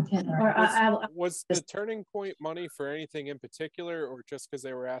 Yeah, or no? okay. Or Was the turning point money for anything in particular, or just because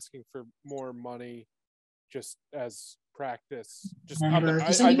they were asking for more money just as practice? Just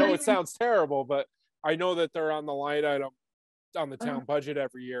I know it sounds terrible, but I know that they're on the line item on the town budget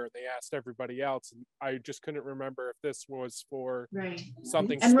every year, and they asked everybody else, and I just couldn't remember if this was for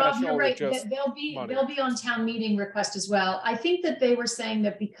something and special. Rob, you're right. Just they'll be on town meeting request as well. I think that they were saying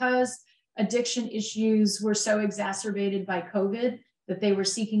that because addiction issues were so exacerbated by COVID that they were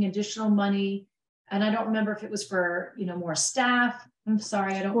seeking additional money, and I don't remember if it was for more staff. I'm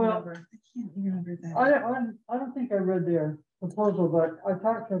sorry, I don't remember. I can't remember that. I don't think I read their proposal, but I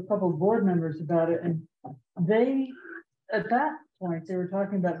talked to a couple of board members about it, and they, at that point, they were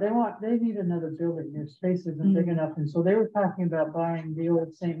talking about they need another building. Their space isn't big enough, and so they were talking about buying the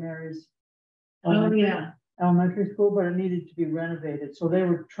old St. Mary's elementary school, but it needed to be renovated. So they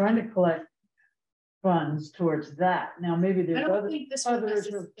were trying to collect funds towards that. Now maybe there's others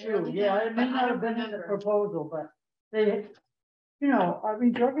too. Yeah, it may not have been in the proposal, but they.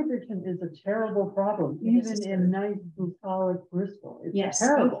 Drug addiction is a terrible problem, even in nice bucolic Bristol. It's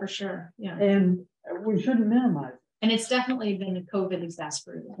terrible. For sure. Yeah. And we shouldn't minimize it. And it's definitely been a COVID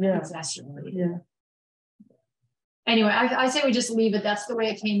exacerbated. Yeah. Anyway, I say we just leave it. That's the way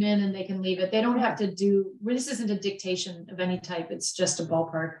it came in, and they can leave it. They don't have to do, this isn't a dictation of any type. It's just a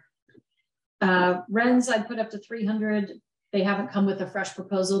ballpark. Rents, I'd put up to 300. They haven't come with a fresh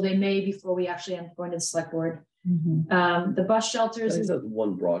proposal. They may before we actually end up going to the select board. The bus shelters. I have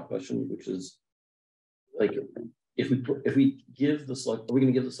one broad question, which is like, if we give the select, are we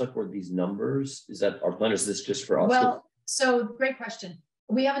going to give the select board these numbers? Is that our plan? Or is this just for us? Well, so great question.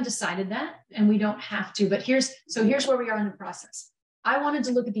 We haven't decided that, and we don't have to. But here's where we are in the process. I wanted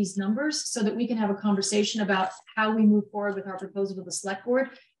to look at these numbers so that we can have a conversation about how we move forward with our proposal to the select board.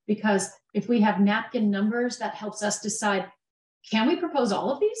 Because if we have napkin numbers, that helps us decide, can we propose all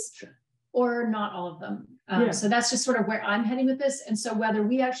of these? Sure. Or not all of them. So that's just sort of where I'm heading with this. And so whether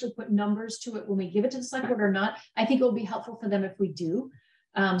we actually put numbers to it when we give it to the select board or not, I think it will be helpful for them if we do,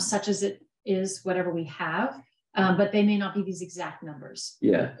 such as it is whatever we have, but they may not be these exact numbers.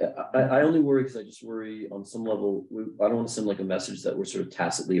 Yeah, I only worry because I just worry on some level, I don't want to send like a message that we're sort of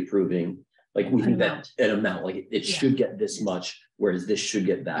tacitly approving. Like we think that an amount, like it should get this much, whereas this should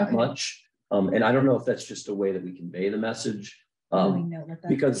get that much. And I don't know if that's just a way that we convey the message.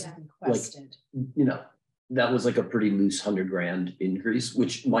 Because that was like a pretty loose $100,000 increase,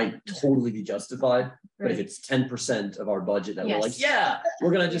 which might totally be justified. But if it's 10% of our budget that we're like,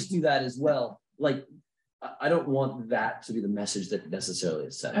 we're gonna just do that as well. Like, I don't want that to be the message that necessarily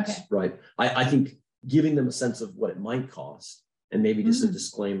it sends, right? I think giving them a sense of what it might cost, and maybe just a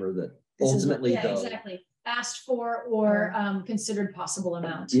disclaimer that ultimately exactly asked for or considered possible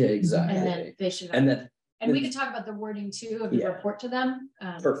amount. Yeah, exactly. And then they should and we can talk about the wording too of the report to them.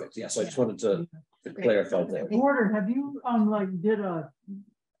 Perfect. Yeah. So I just wanted to clarify that. Porter, have you did a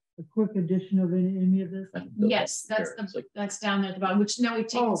quick addition of any of this? Yes, that's down there at the bottom. Which now we've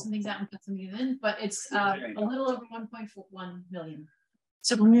taken some things out and put some things in, but it's a little over 1.1 million.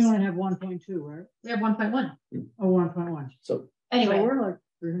 So we only have 1.2, right? We have 1.1. Oh, 1.1. So anyway, so we're like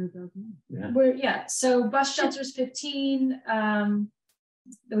 300,000. Yeah. So bus shelters 15.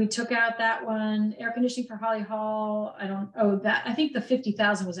 We took out that one. Air conditioning for Holly Hall. I think the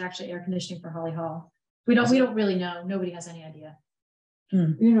 50,000 was actually air conditioning for Holly Hall. We don't really know. Nobody has any idea.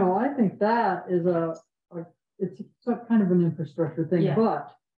 I think that is it's some kind of an infrastructure thing,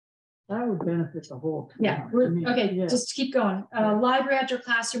 but that would benefit the whole. Just keep going. Library after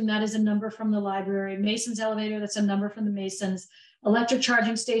classroom, that is a number from the library. Mason's elevator, that's a number from the Masons. Electric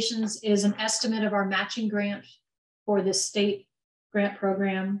charging stations is an estimate of our matching grant for this state grant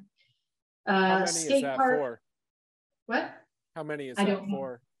program. How many is that for? What? How many is that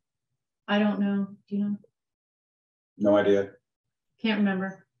for? I don't know. Do you know? No idea. Can't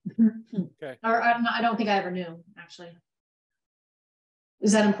remember. Okay. Or I don't think I ever knew, actually.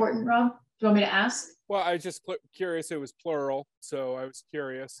 Is that important, Rob? Do you want me to ask? Well, I was just curious. It was plural, so I was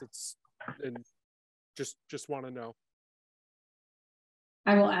curious. And just want to know.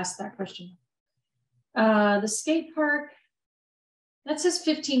 I will ask that question. The skate park. That says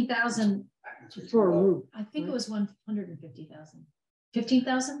 15,000 for a roof. I think it was 150,000.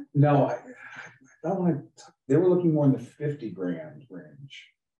 15,000? No, I thought they were looking more in the 50 grand range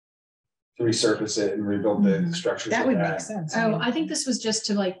to resurface it and rebuild the structures. That would make sense. Oh, I think this was just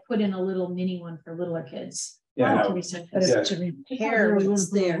to put in a little mini one for littler kids. Yeah, to repair what's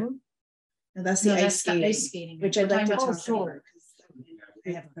there. And that's the ice skating, which I'd like to talk about.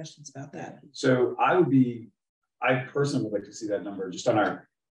 I have questions about that. So I personally would like to see that number just on our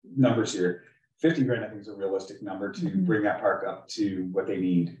numbers here. 50 grand, I think, is a realistic number to bring that park up to what they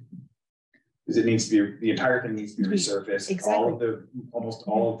need. Because it needs to be, the entire thing needs to be resurfaced. Exactly. Almost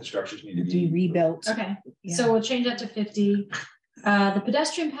all of the structures need to be rebuilt. Okay, Yeah. so we'll change that to 50. The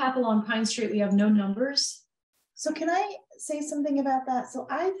pedestrian path along Pine Street, we have no numbers. So can I say something about that? So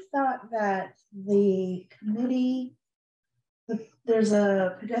I thought that the committee, there's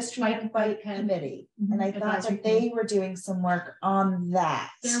a pedestrian bike committee, and I thought that they were doing some work on that.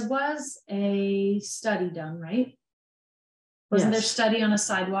 There was a study done, right? Wasn't there study on a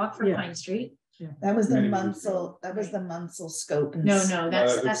sidewalk for Pine Street? That was the Munsell, scope. And No,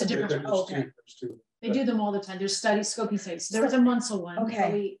 that's a different. Okay. They do them all the time. There's study scoping studies. There was a Munsell one.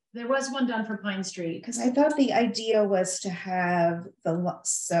 Okay. There was one done for Pine Street. Because I thought the idea was to have the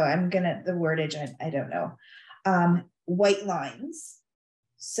wordage, I don't know, white lines,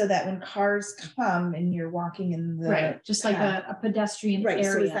 so that when cars come and you're walking in the right, just like a pedestrian area.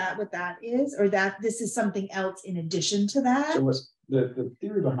 So is that what that is, or that this is something else in addition to that? So what's the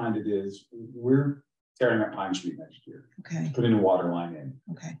theory behind it is we're tearing up Pine Street next year. Okay. Putting a water line in.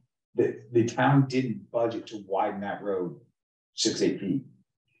 Okay. The town didn't budget to widen that road 6-8 feet.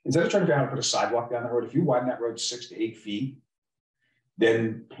 Instead of trying to figure out how to put a sidewalk down the road, if you widen that road 6 to 8 feet,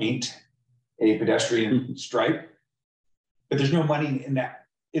 then paint a pedestrian stripe. But there's no money in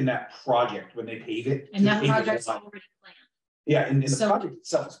that project when they pave it. And that project's already planned. Yeah, and the project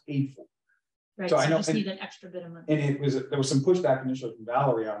itself is paid for. Right. So I know, just need an extra bit of money. And there was some pushback initially from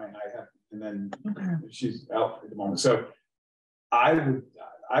Valerie on it, and then she's out at the moment. So I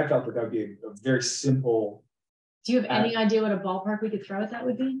felt that would be a very simple. Do you have any idea what a ballpark we could throw at that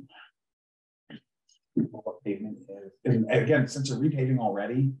would be? What pavement is. And again, since you're repaving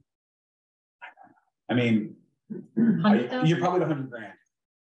already, I mean, you're probably 100 grand.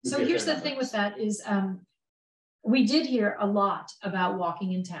 So here's the thing with that is, we did hear a lot about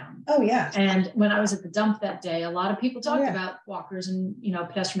walking in town. Oh yeah. And when I was at the dump that day, a lot of people talked about walkers and,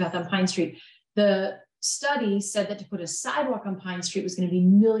 pedestrian path on Pine Street. The study said that to put a sidewalk on Pine Street was going to be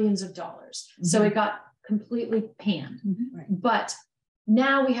millions of dollars. So it got completely panned. Right. But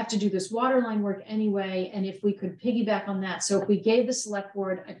now we have to do this water line work anyway. And if we could piggyback on that. So if we gave the select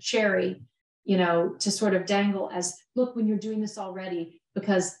board a cherry, to sort of dangle as, look, when you're doing this already,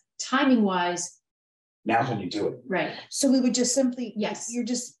 because timing wise, now's when you do it. Right. So we would just simply, yes, you're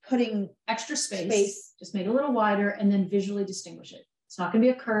just putting extra space, just make it a little wider and then visually distinguish it. It's not going to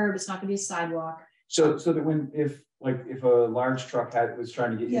be a curb. It's not going to be a sidewalk. So that if a large truck was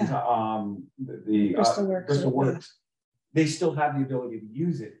trying to get into the Bristol Works, they still have the ability to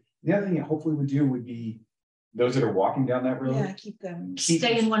use it. The other thing it hopefully would do would be those that are walking down that road. Yeah, keep them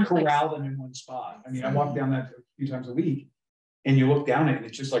stay in one place. Corral them in one spot. I mean, I walk down that a few times a week, and you look down it, and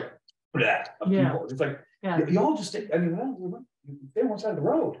it's just like people. It's like y'all just stay. I mean, stay on one side of the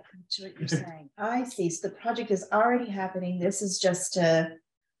road. That's what you're saying. I see. So the project is already happening. This is just to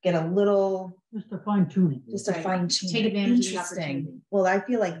get a little, just a fine tuning. Just a fine tuning. Take advantage of the Interesting. opportunity. Well, I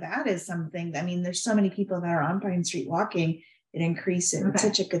feel like that is something. I mean, there's so many people that are on Pine Street walking. It increases. It's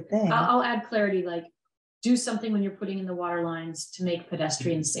such a good thing. I'll add clarity, like do something when you're putting in the water lines to make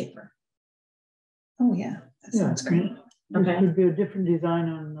pedestrians safer. Oh yeah, that sounds great. Okay, could be a different design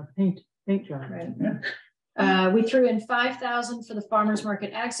on the paint job. Right. Yeah. We threw in 5,000 for the farmers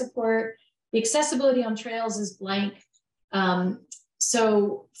market ag support. The accessibility on trails is blank.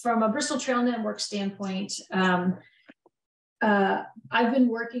 So from a Bristol Trail Network standpoint, I've been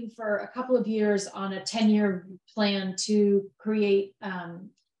working for a couple of years on a 10-year plan to create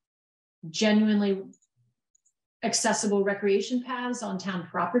genuinely accessible recreation paths on town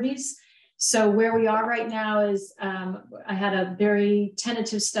properties. So where we are right now is I had a very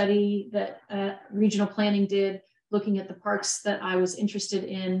tentative study that regional planning did looking at the parks that I was interested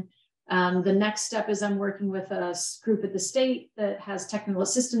in. The next step is I'm working with a group at the state that has technical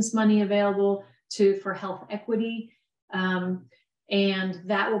assistance money available for health equity. And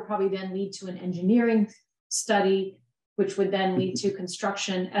that will probably then lead to an engineering study, which would then lead to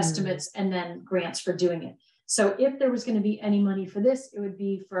construction estimates and then grants for doing it. So if there was going to be any money for this, it would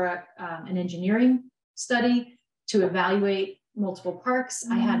be for an engineering study to evaluate multiple parks.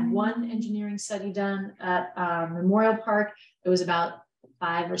 I had one engineering study done at Memorial Park. It was about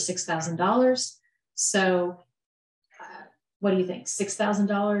 $5,000 or $6,000. So what do you think?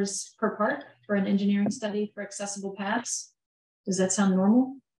 $6,000 per park for an engineering study for accessible paths? Does that sound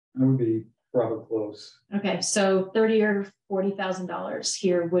normal? That would be probably close. Okay, so $30,000 or $40,000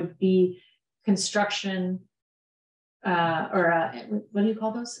 here would be construction, what do you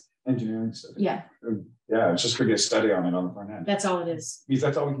call those? Engineering study. Yeah. Yeah, it's just gonna be a study on it on the front end. That's all it is. Because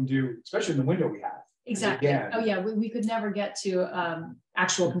that's all we can do, especially in the window we have. Exactly. Again, Oh yeah, we could never get to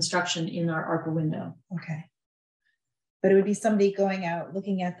actual construction in our ARPA window. Okay. But it would be somebody going out,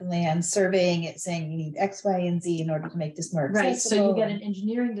 looking at the land, surveying it, saying you need X, Y, and Z in order to make this more accessible. Right, so you get an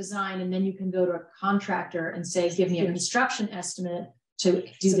engineering design and then you can go to a contractor and say, give me a construction estimate to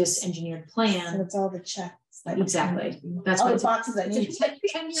do this engineered plan. So it's all the checks. Exactly. That's all what the boxes that need.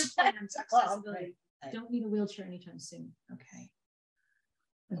 10-year plan for accessibility. Right. Don't need a wheelchair anytime soon. Okay.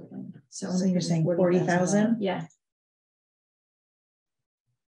 Okay. So you're saying 40,000? Yeah.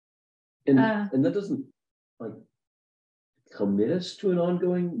 And that doesn't like commit us to an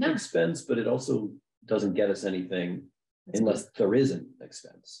ongoing expense, but it also doesn't get us anything unless there is an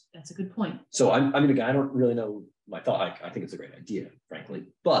expense. That's a good point. So I'm a guy, I don't really know my thought. I think it's a great idea, frankly,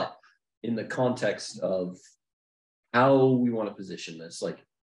 but in the context of how we want to position this, like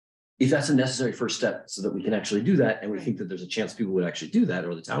if that's a necessary first step so that we can actually do that, and we think that there's a chance people would actually do that,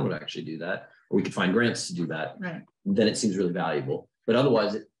 or the town would actually do that, or we could find grants to do that, right, then it seems really valuable. But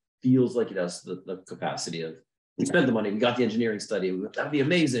otherwise it feels like it has the capacity of, we spent the money, we got the engineering study, that'd be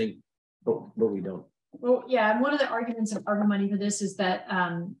amazing, but we don't. Well, yeah, and one of the arguments of ARPA money for this is that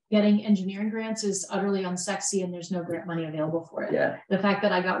getting engineering grants is utterly unsexy and there's no grant money available for it. Yeah. The fact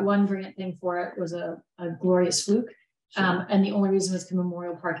that I got one grant thing for it was a glorious fluke. Sure. And the only reason was because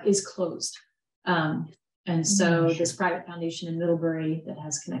Memorial Park is closed. And so this private foundation in Middlebury that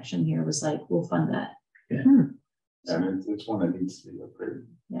has connection here was like, we'll fund that. Yeah. And it's one that needs to be upgraded.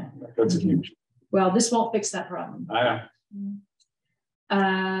 Yeah. That's a huge. Well, this won't fix that problem. I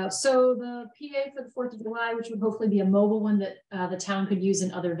know. So the PA for the 4th of July, which would hopefully be a mobile one that the town could use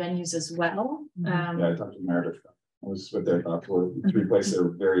in other venues as well. Yeah, I talked to Meredith. I was with their thought for to replace their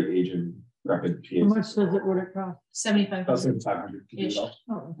very aging rapid PA. How much does it, would it cost? 7,500. 7,500 to do it all.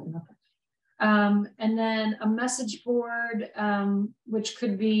 And then a message board, which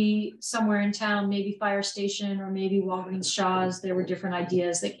could be somewhere in town, maybe fire station or maybe Walgreens Shaw's. There were different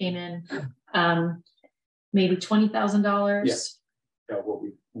ideas that came in. Maybe $20,000. Yeah, what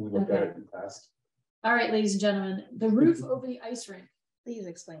we looked at it in the past. All right, ladies and gentlemen, the roof over the ice rink. Please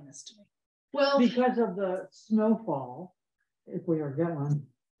explain this to me. Well, Because of the snowfall, if we ever get one,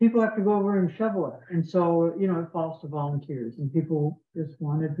 people have to go over and shovel it. And so, you know, it falls to volunteers and people just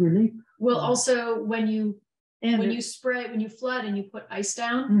wanted relief. well, also when you flood and you put ice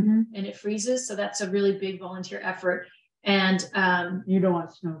down and it freezes, so that's a really big volunteer effort. And you don't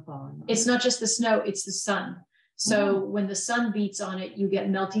want snow falling. it's not just the snow, it's the sun. So when the sun beats on it, you get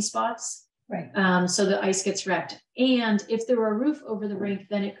melty spots. Right. So the ice gets wrecked. And if there were a roof over the rink,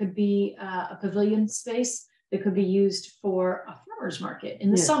 then it could be a pavilion space that could be used for a farmer's market in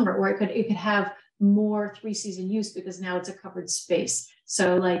the summer, or it could have more 3-season use because now it's a covered space.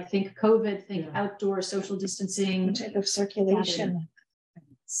 So like think COVID, think outdoor social distancing. What type of circulation?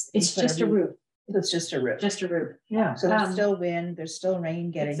 It's just a roof. It's just a roof. Just a roof. Yeah. So there's still wind, there's still rain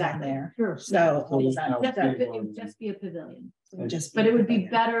getting in there. Sure. So It would just be a pavilion. But it would be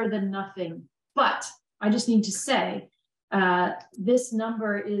better than nothing. But I just need to say, this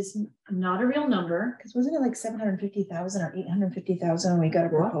number is not a real number. Because wasn't it like 750,000 or 850,000 when we got a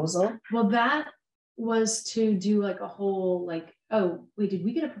proposal? Well, that was to do like a whole oh wait, did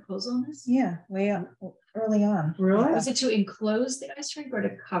we get a proposal on this? Yeah, way up early on. Really? Was it to enclose the ice rink or to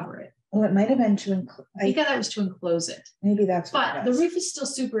cover it? Well, it might have been to include. I think that was to enclose it. Maybe that's what But the roof is still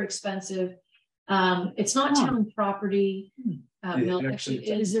super expensive. It's not town property. Actually,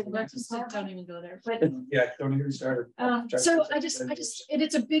 is it? Don't even go there. But Yeah, don't even start. so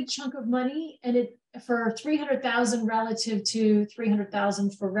it's a big chunk of money, and it for 300,000 relative to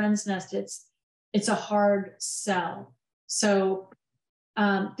 300,000 for Wren's Nest, it's a hard sell. So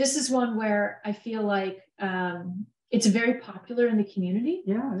this is one where I feel like it's very popular in the community.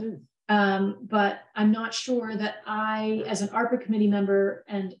 Yeah, it is. But I'm not sure that I, as an ARPA committee member,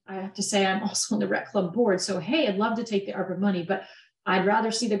 and I have to say I'm also on the rec club board. So, hey, I'd love to take the ARPA money, but I'd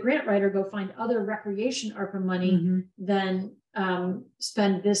rather see the grant writer go find other recreation ARPA money than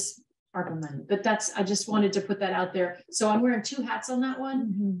spend this ARPA money. But I just wanted to put that out there. So I'm wearing 2 hats on that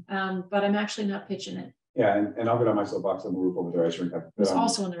one, but I'm actually not pitching it. Yeah, and I'll get on my soapbox on the roof over the ice rink. I was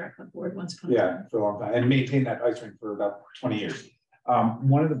also on the rec club board once upon a time. For a long time, and maintained that ice rink for about 20 years.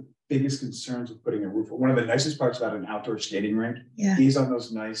 One of the biggest concerns with putting a roof, one of the nicest parts about an outdoor skating rink is on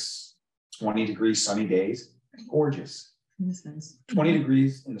those nice 20-degree sunny days. Gorgeous. 20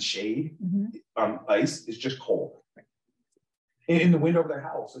 degrees in the shade on ice is just cold. In the wind over their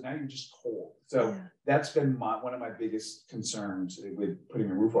house, so now you're just cold. So that's been one of my biggest concerns with putting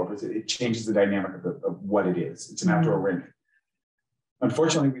a roof over. Is it changes the dynamic of what it is. It's an outdoor rink.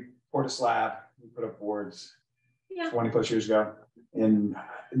 Unfortunately, we poured a slab, we put up boards Yeah. 20 plus years ago, and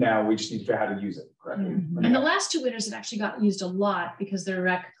now we just need to figure out how to use it correctly. And the last 2 winters, it actually got used a lot because the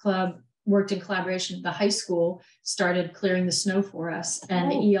rec club worked in collaboration. The high school started clearing the snow for us,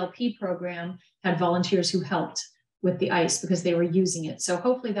 and the ELP program had volunteers who helped with the ice because they were using it. So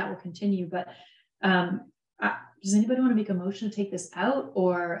hopefully that will continue. But does anybody want to make a motion to take this out,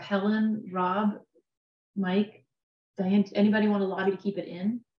 or Helen, Rob, Mike, Diane, anybody want to lobby to keep it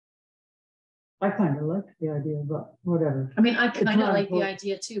in? I kind of like the idea, but whatever. I mean, I kind of like the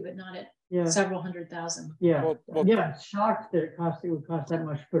idea too, but not at Yeah, several $100,000. yeah, Well, yeah. Shocked that it would cost that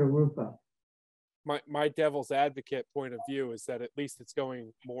much to put a roof up. My devil's advocate point of view is that at least it's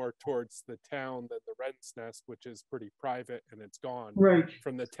going more towards the town than the Wren's Nest, which is pretty private, and it's gone Right.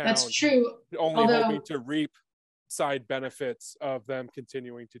 from the town. That's true. Only Although, hoping to reap side benefits of them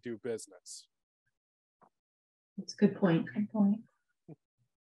continuing to do business. that's a good point. Good point.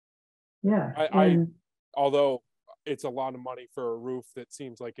 Yeah. Although it's a lot of money for a roof that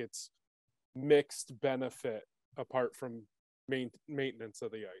seems like it's mixed benefit apart from maintenance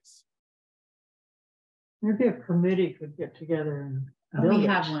of the ice. Maybe a committee could get together and build We it.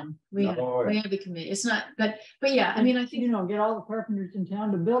 have one. We have a committee. It's not, but yeah, I mean, I think, get all the carpenters in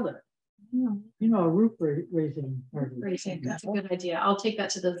town to build it. A roof raising party. that's a good idea. I'll take that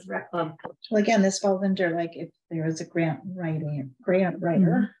to the rec club. Well, again, this falls under like if there was a grant writer,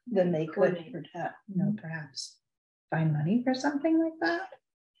 then they could perhaps find money for something like that.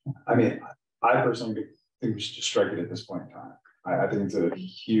 I mean, I personally think we should just strike it at this point in time. I think it's a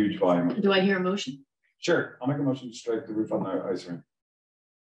huge volume. Do I hear a motion? Sure, I'll make a motion to strike the roof on the ice rink.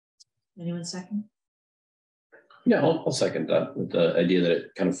 Anyone second? Yeah, I'll second that with the idea that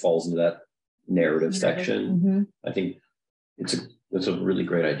it kind of falls into that narrative section. I think it's a really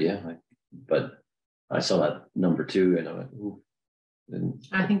great idea, but I saw that number 2 and I went, ooh.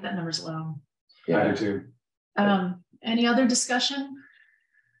 I think that number's low. Yeah, I do too. Any other discussion?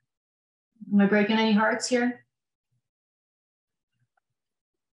 Am I breaking any hearts here?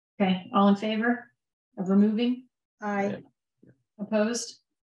 Okay, all in favor of removing? Aye. Opposed?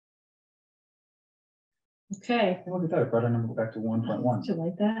 Okay. Look at that, brought our number back to 1.1. Do you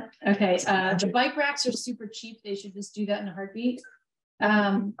like that? Okay, the bike racks are super cheap. They should just do that in a heartbeat.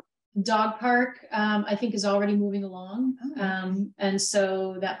 Dog park, I think, is already moving along. And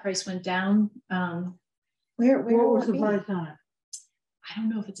so that price went down. Where was the price on it? I don't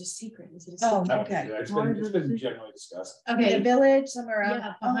know if it's a secret. Is it a secret? Oh, okay. It's been generally discussed. Okay. The village somewhere around.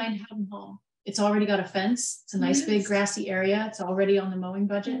 Yeah, behind Houghton Hall. It's already got a fence. It's a nice big grassy area. It's already on the mowing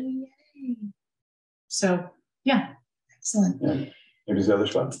budget. So, yeah. Excellent. Yeah. Maybe the other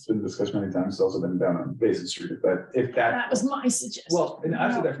spot that's been discussed many times. It's also been down on Basin Street. But if That was my suggestion. well, and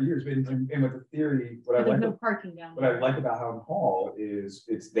I've said that for years, but and with the theory, There's no parking down what there. I like about Houghton Hall is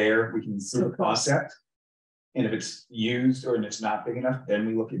it's there, we can improve the concept. And if it's used or it's not big enough, then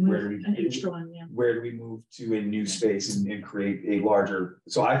we look at where do we An extra one, yeah. where do we move to a new space and create a larger,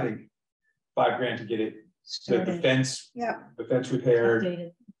 so I think $5,000 to get it, the fence, the fence repaired.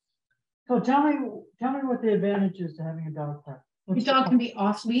 Updated. So tell me what the advantage is to having a dog park. Your dog can be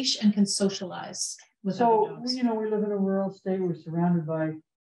off leash and can socialize with other So, dogs. we live in a rural state, we're surrounded by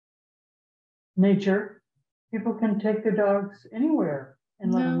nature. People can take their dogs anywhere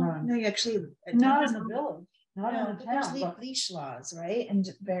and let them run. No, you actually Not in the village, not in the there's town. but- leash laws, right? And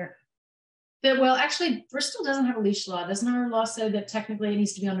Well, actually, Bristol doesn't have a leash law. Doesn't our law say that technically it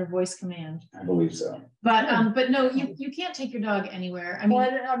needs to be under voice command? I believe so. But no, you can't take your dog anywhere. I mean,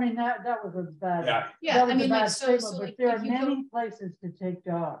 Well, I mean, that was a bad. yeah, that was I a mean, bad like, so statement, but like, there are if you go- many places to take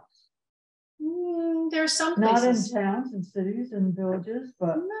dogs. there are some Not in places. towns and cities and villages,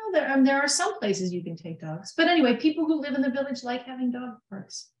 but No, there are some places you can take dogs. But anyway, people who live in the village like having dog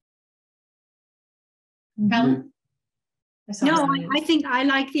parks. Helen? I saw No, something. I think I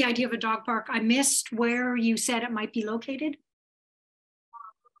like the idea of a dog park. I missed where you said it might be located.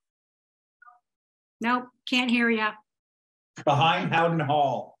 Nope, can't hear you. Behind Houghton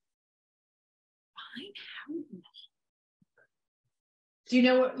Hall. Do you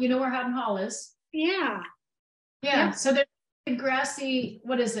know where Houghton Hall is? Yeah. Yeah. So there's a grassy,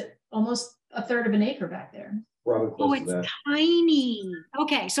 what is it? Almost a third of an acre back there. Rather Oh, close to it's that. tiny.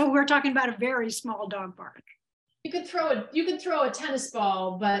 Okay, so we're talking about a very small dog park. You could throw a tennis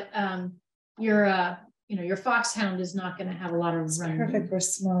ball, but your foxhound is not going to have a lot of running. perfect for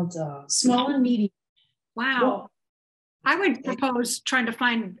small dogs. Small and medium. Wow. I would propose trying to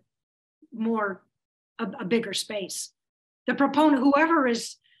find a bigger space. The proponent, whoever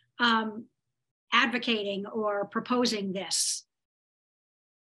is advocating or proposing this.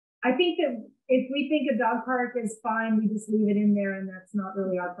 I think that if we think a dog park is fine, we just leave it in there and that's not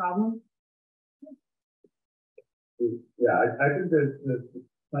really our problem. I think the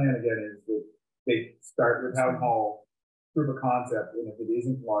plan again is that they start with town hall, proof of concept, and if it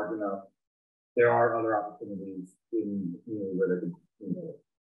isn't large enough, there are other opportunities in the community where they can.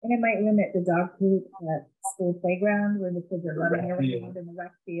 And it might limit the dog poop at school playground where the kids are running around in the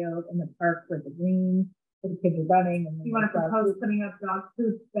rec field, in the park with the green, where the kids are running. And you want to propose putting up dog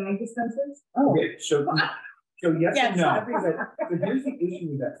poop bag dispensers? Oh, okay, so yes and no. So here's the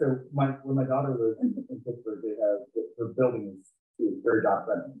issue with that. So when my daughter lives in Pittsburgh, they have her building is very dog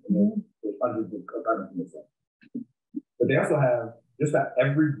friendly, and there's hundreds of apartments in the same. But they also have just about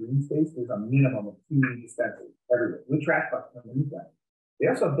every green space. There's a minimum of 2 dispensers everywhere with trash buckets underneath that. They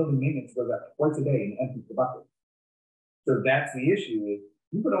also have building maintenance that goes out twice a day and empties the bucket. So that's the issue is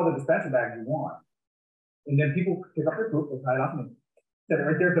you put all the dispenser bags you want, and then people pick up their poop, they tie it off and set it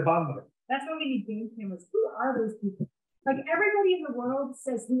right there at the bottom of it. That's what we need game cameras. Who are those people? Like everybody in the world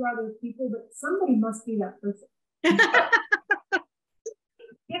says who are those people, but somebody must be that person.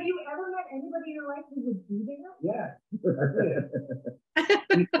 Have you ever met anybody in your life who would do that? Yeah.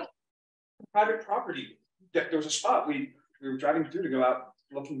 Private property. There was a spot we were driving through to go out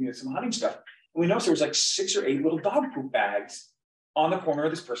looking at some hunting stuff. And we noticed there was like 6 or 8 little dog poop bags on the corner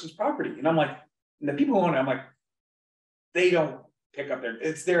of this person's property. And I'm like, and the people who own it, I'm like, they don't pick up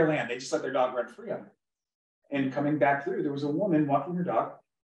it's their land. They just let their dog run free on it. And coming back through, there was a woman walking her dog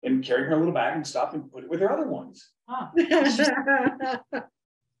and carrying her little bag and stopped and put it with her other ones. Huh.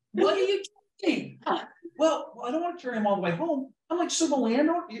 What are you doing? Well, I don't want to carry him all the way home. I'm like, so the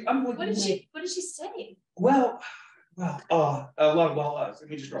landlord? I'm like, what did she say? Well, a lot of let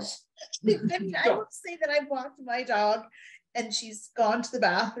me just roll. I will say that I've walked my dog and she's gone to the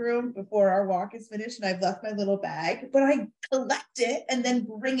bathroom before our walk is finished and I've left my little bag, but I collect it and then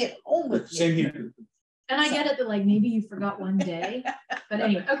bring it home with me. Same here. And I get it that like maybe you forgot one day, but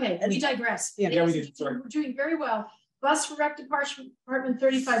anyway, okay, we digress. Yeah, we did. Sorry. We're doing very well. Bus for rec department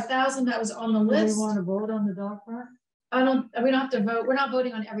 35,000. That was on the list. Do we want to vote on the dog park? We don't have to vote. We're not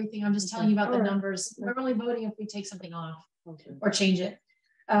voting on everything. I'm just telling you about the numbers. We're only voting if we take something off or change it.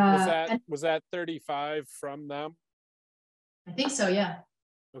 Was that 35 from them? I think so, yeah.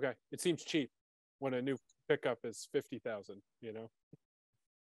 Okay. It seems cheap when a new pickup is 50,000, you know?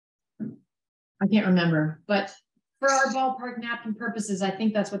 I can't remember, but for our ballpark napkin purposes, I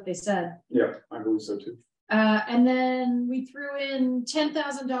think that's what they said. Yeah, I believe so too. And then we threw in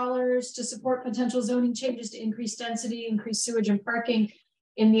 $10,000 to support potential zoning changes to increase density, increase sewage and parking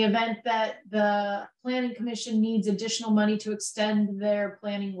in the event that the planning commission needs additional money to extend their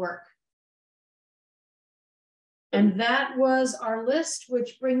planning work. And that was our list,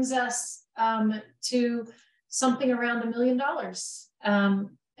 which brings us to something around $1 million.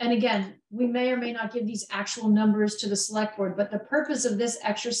 And again, we may or may not give these actual numbers to the select board, but the purpose of this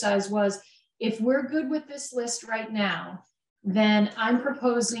exercise was, if we're good with this list right now, then I'm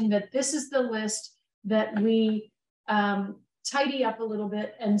proposing that this is the list that we tidy up a little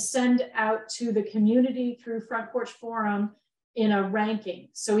bit and send out to the community through Front Porch Forum in a ranking.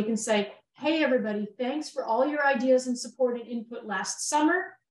 So we can say, hey, everybody, thanks for all your ideas and support and input last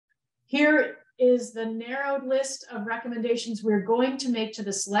summer. Here is the narrowed list of recommendations we're going to make to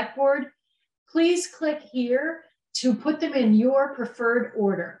the select board. Please click here to put them in your preferred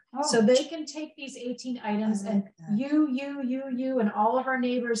order. Oh. So they can take these 18 items and you, and all of our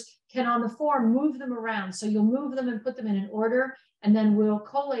neighbors can on the form move them around. So you'll move them and put them in an order, and then we'll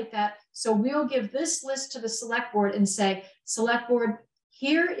collate that. So we'll give this list to the select board and say, select board,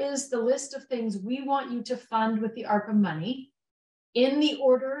 here is the list of things we want you to fund with the ARPA money in the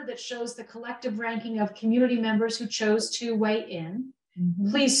order that shows the collective ranking of community members who chose to weigh in.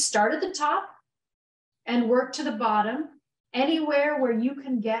 Mm-hmm. Please start at the top and work to the bottom. Anywhere where you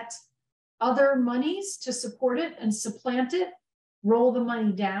can get other monies to support it and supplant it, roll the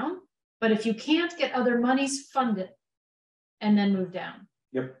money down. But if you can't get other monies, fund it and then move down.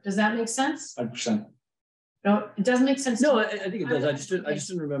 Yep. Does that make sense? 100%. No, it doesn't make sense. No, I think it does. I just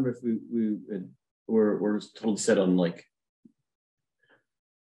didn't remember if we were totally set on like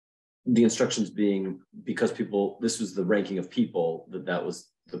the instructions being, because people, this was the ranking of people, that was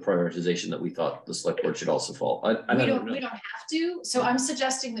the prioritization that we thought the select board should also fall. We don't have to. So I'm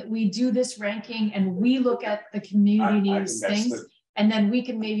suggesting that we do this ranking and we look at the community needs things, and then we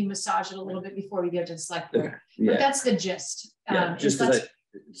can maybe massage it a little bit before we go to the select board. Okay. Yeah. But that's the gist. Yeah, just because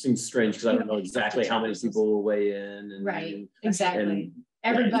it seems strange because I don't know exactly how many people will weigh in. And, right, exactly. And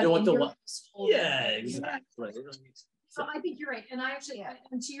everybody. Yeah, exactly. So I think you're right. And I actually,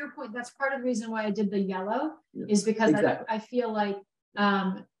 and to your point, that's part of the reason why I did the yellow is because I feel like,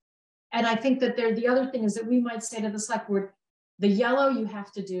 and I think that the other thing is that we might say to the select board, the yellow you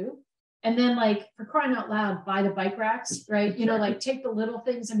have to do, And then like for crying out loud, buy the bike racks, right? You know, like take the little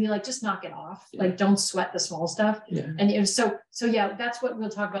things and be like, just knock it off. Yeah. Like don't sweat the small stuff. Yeah. And it was so yeah, that's what we'll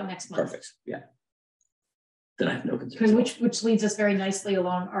talk about next month. Perfect. Yeah. Then I have no concerns. Which leads us very nicely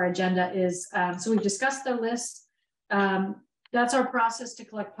along our agenda is, so we've discussed the list. That's our process to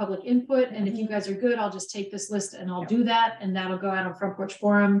collect public input. And if you guys are good, I'll just take this list and I'll do that. And that'll go out on Front Porch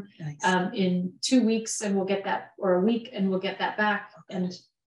Forum in 2 weeks, and we'll get that, or a week, and we'll get that back and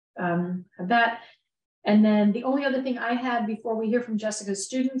have that. And then the only other thing I had before we hear from Jessica's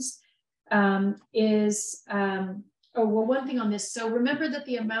students is, one thing on this. So remember that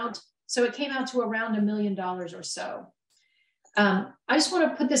the amount, so it came out to around $1 million or so. I just want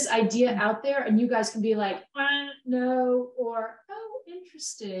to put this idea out there, and you guys can be like, no, or oh,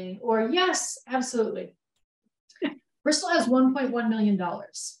 interesting, or yes, absolutely. Bristol has $1.1 million.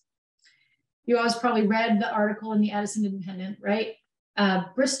 You guys probably read the article in the Addison Independent, right?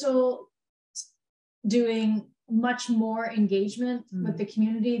 Bristol doing much more engagement with the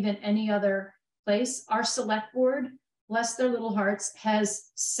community than any other place. Our select board, bless their little hearts, has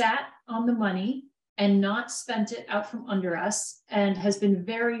sat on the money and not spent it out from under us, and has been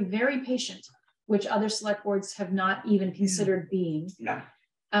very, very patient, which other select boards have not even considered being.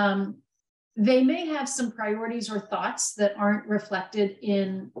 They may have some priorities or thoughts that aren't reflected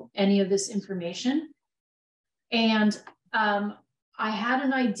in any of this information. And I had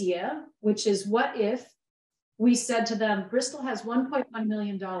an idea, which is, what if we said to them, Bristol has $1.1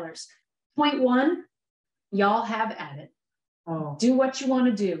 million. Point one, y'all have at it. Do what you want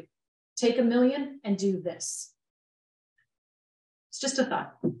to do. Take $1 million and do this. It's just a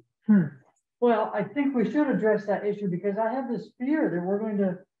thought. Well, I think we should address that issue, because I have this fear that we're going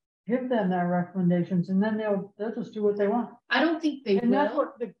to give them their recommendations and then they'll just do what they want. I don't think they will. And that's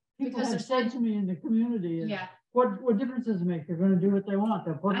what the people have said to me in the community is, what difference does it make? They're going to do what they want.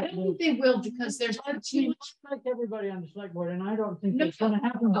 I don't think they will, because there's too much. Like everybody on the select board, and I don't think that's going to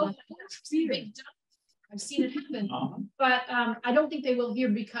happen. I've seen it happen, but I don't think they will here,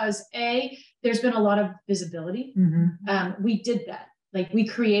 because there's been a lot of visibility. We did that, like we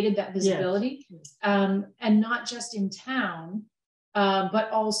created that visibility, and not just in town, but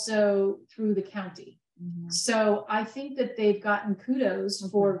also through the county. So I think that they've gotten kudos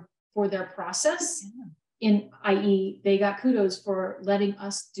for their process, i.e. they got kudos for letting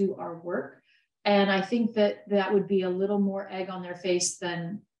us do our work. And I think that would be a little more egg on their face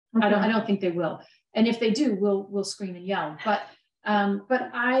than, I don't think they will. And if they do, we'll scream and yell. But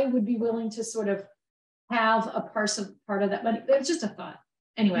I would be willing to sort of have a part of that money. It's just a thought.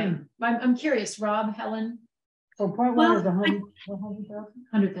 Anyway, I'm curious, Rob, Helen. So point one is 100,000?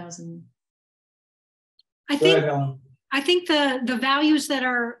 100,000. I think the values that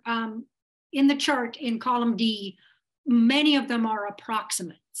are in the chart in column D, many of them are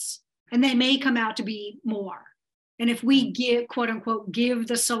approximates, and they may come out to be more. And if we give, quote unquote, give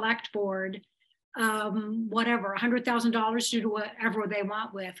the select board whatever, $100,000 to do whatever they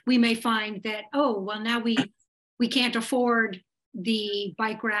want with, we may find that, oh, well, now we can't afford the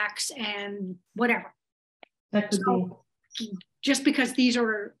bike racks and whatever. That could be. Just because these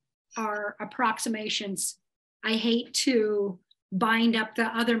are approximations, I hate to bind up the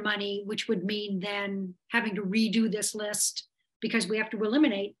other money, which would mean then having to redo this list because we have to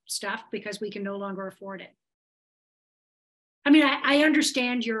eliminate stuff because we can no longer afford it. I mean, I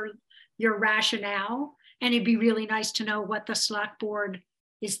understand your rationale, and it'd be really nice to know what the select board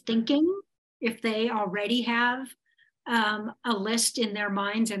is thinking, if they already have a list in their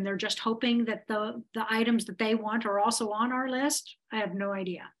minds and they're just hoping that the items that they want are also on our list. I have no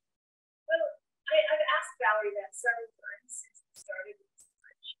idea. Well, I've asked Valerie that several times since we started this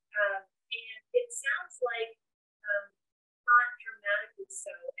much, and it sounds like not dramatically so,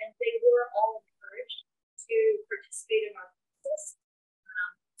 and they were all encouraged to participate in our process.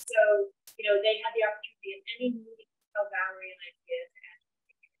 So, you know, they had the opportunity in any meeting to tell Valerie an idea, to ask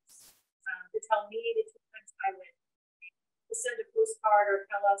pictures, to tell me the 2 times I went, to send a postcard or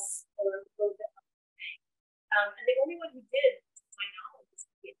tell us or go to anything. And the only one who did, to my knowledge, is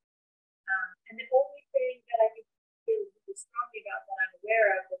me. And the only thing that I can feel really strongly about that I'm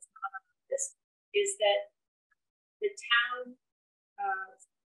aware of that's not on this is that the town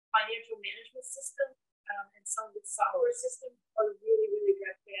financial management system and some of its software systems are really, really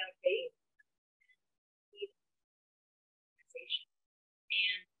directly out of date.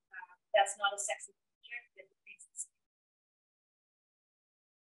 And that's not a sexy project that needs to see.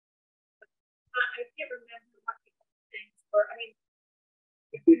 I can't remember what the things were. I mean,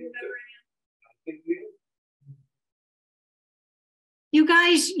 if you remember any. You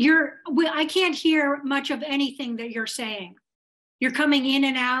guys, I can't hear much of anything that you're saying. You're coming in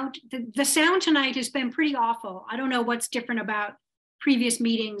and out. The sound tonight has been pretty awful. I don't know what's different about previous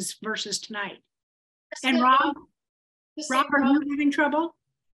meetings versus tonight. And Rob, are you having trouble?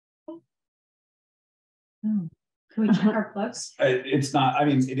 Can we check our plugs? It's not, I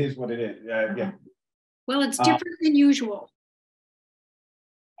mean, it is what it is. Yeah. Well, it's different than usual.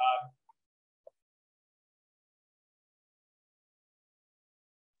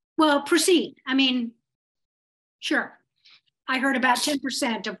 Well, proceed. I mean, sure. I heard about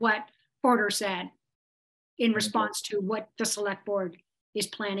 10% of what Porter said in response to what the select board is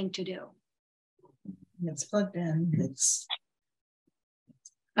planning to do. It's plugged in. It's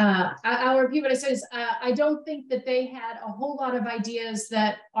I'll repeat what I said is I don't think that they had a whole lot of ideas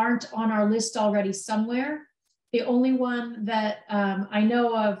that aren't on our list already somewhere. The only one that I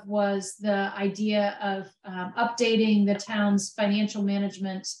know of was the idea of updating the town's financial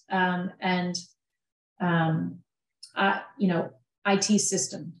management and you know, IT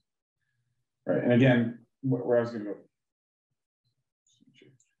system. Right, and again, where I was going to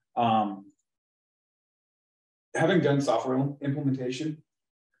go. Having done software implementation,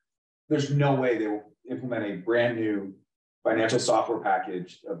 there's no way they will implement a brand new financial software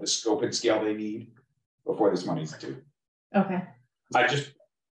package of the scope and scale they need before this money's due. Okay. That's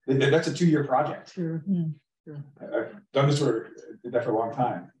a 2-year project. Sure. I've done this did that for a long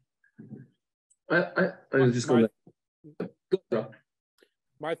time. I was just going to.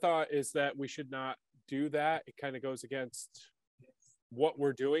 My thought is that we should not do that. It kind of goes against what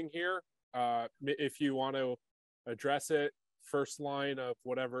we're doing here. If you want to address it, first line of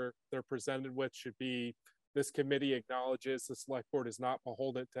whatever they're presented with should be, this committee acknowledges the select board is not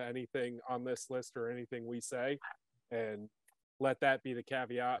beholden to anything on this list or anything we say, and let that be the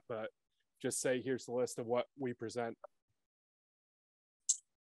caveat, but just say, here's the list of what we present.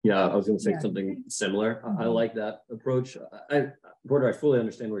 Yeah, I was going to say something similar. I like that approach. Porter, I fully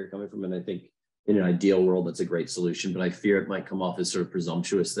understand where you're coming from, and I think in an ideal world, that's a great solution, but I fear it might come off as sort of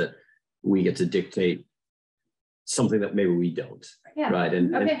presumptuous that we get to dictate something that maybe we don't, right?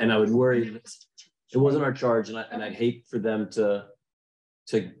 And I would worry, it wasn't our charge, and I'd hate for them to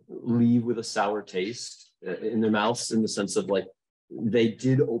leave with a sour taste in their mouths, in the sense of, like, they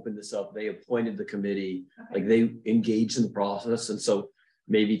did open this up, they appointed the committee, like they engaged in the process, and so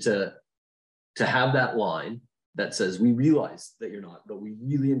maybe to have that line that says, we realize that you're not, but we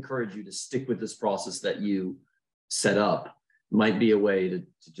really encourage you to stick with this process that you set up, might be a way to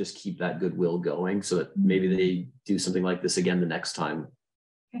just keep that goodwill going, so that maybe they do something like this again the next time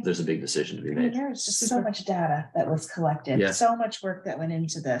there's a big decision to be made. There's just so much data that was collected, so much work that went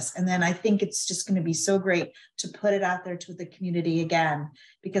into this. And then I think it's just going to be so great to put it out there to the community again,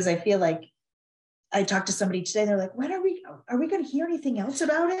 because I feel like I talked to somebody today, they're like, when are we going to hear anything else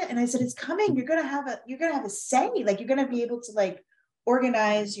about it? And I said, it's coming. You're going to have a say, like, you're going to be able to, like,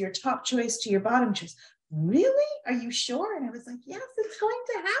 organize your top choice to your bottom choice. Really? Are you sure? And I was like, yes, it's going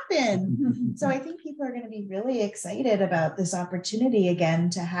to happen. So I think people are going to be really excited about this opportunity again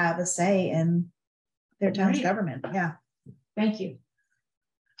to have a say in their town's government. Yeah. Thank you.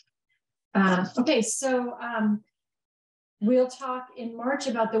 Okay, so we'll talk in March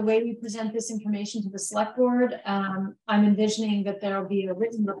about the way we present this information to the select board. I'm envisioning that there will be a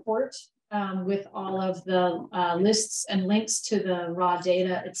written report with all of the lists and links to the raw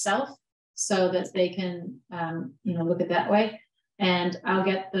data itself, so that they can, you know, look at that way. And I'll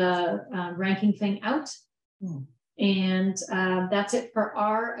get the ranking thing out. And that's it for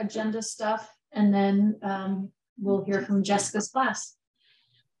our agenda stuff. And then we'll hear from Jessica's class.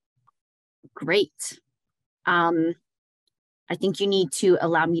 Great. I think you need to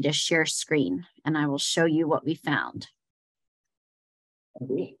allow me to share screen, and I will show you what we found.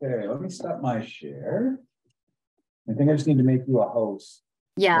 Okay, let me stop my share. I think I just need to make you a host.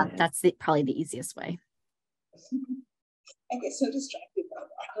 Yeah, that's probably the easiest way. I get so distracted by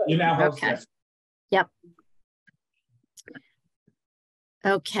that. You now host. Okay. Yep.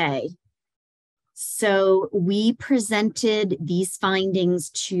 Okay. So we presented these findings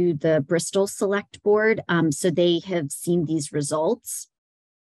to the Bristol Select Board. So they have seen these results.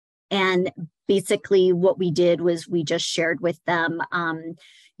 And basically what we did was we just shared with them,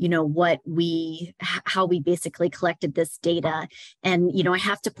 you know, how we basically collected this data. And, you know, I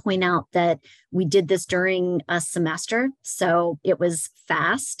have to point out that we did this during a semester. So it was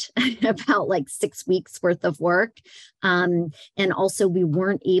fast, about like 6 weeks worth of work. And also we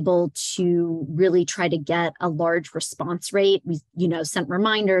weren't able to really try to get a large response rate. We, you know, sent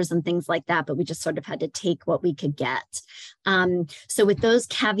reminders and things like that, but we just sort of had to take what we could get. So with those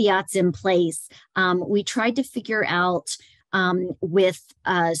caveats in place, we tried to figure out with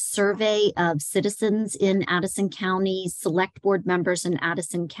a survey of citizens in Addison County, select board members in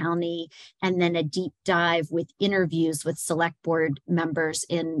Addison County, and then a deep dive with interviews with select board members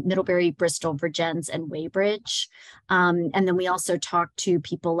in Middlebury, Bristol, Virgins, and Weybridge. And then we also talked to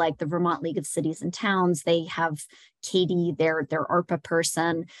people like the Vermont League of Cities and Towns. They have Katie, their ARPA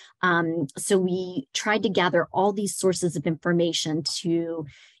person. So we tried to gather all these sources of information to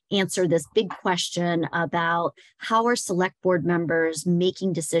answer this big question about how are select board members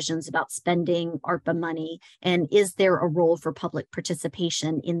making decisions about spending ARPA money, and is there a role for public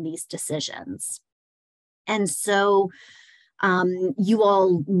participation in these decisions? And so you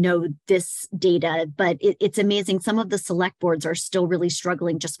all know this data, but it's amazing. Some of the select boards are still really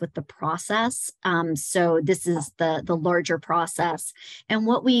struggling just with the process. So this is the larger process. And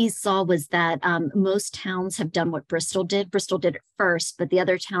what we saw was that most towns have done what Bristol did. Bristol did it first, but the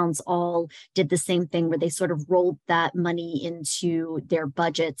other towns all did the same thing where they sort of rolled that money into their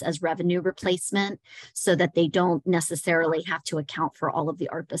budgets as revenue replacement so that they don't necessarily have to account for all of the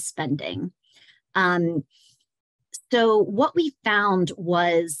ARPA spending. So what we found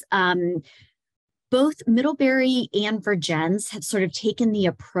was both Middlebury and Virgins have sort of taken the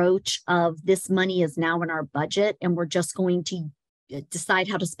approach of this money is now in our budget and we're just going to decide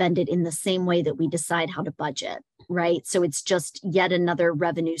how to spend it in the same way that we decide how to budget, right? So it's just yet another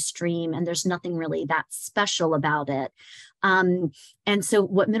revenue stream and there's nothing really that special about it. And so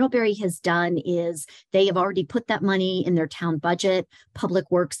what Middlebury has done is they have already put that money in their town budget.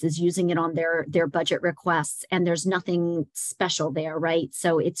 Public Works is using it on their budget requests, and there's nothing special there, right?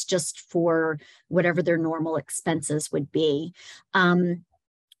 So it's just for whatever their normal expenses would be.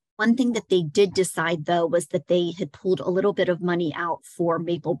 One thing that they did decide, though, was that they had pulled a little bit of money out for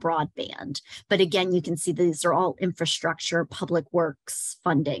Maple Broadband. But again, you can see these are all infrastructure, public works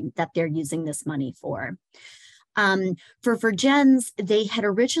funding that they're using this money for. For Virgins, they had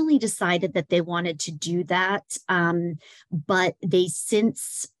originally decided that they wanted to do that, but they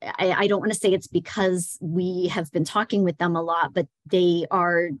since, I don't want to say it's because we have been talking with them a lot, but they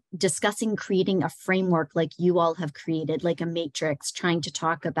are discussing creating a framework like you all have created, like a matrix, trying to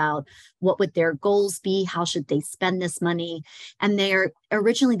talk about what would their goals be, how should they spend this money. And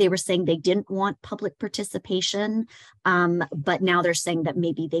originally they were saying they didn't want public participation, but now they're saying that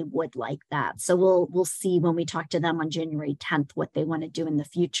maybe they would like that. So we'll see when we talk to them on January 10th what they want to do in the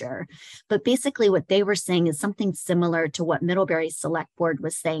future. But basically what they were saying is something similar to what Middlebury's select board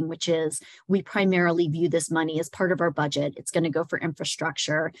was saying, which is we primarily view this money as part of our budget. It's going to go for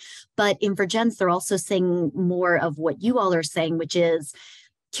infrastructure. But in Virgins, they're also saying more of what you all are saying, which is,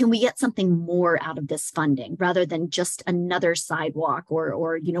 can we get something more out of this funding rather than just another sidewalk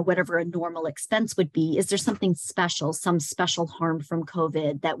or whatever a normal expense would be? Is there something special, some special harm from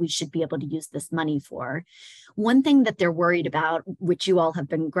COVID that we should be able to use this money for? One thing that they're worried about, which you all have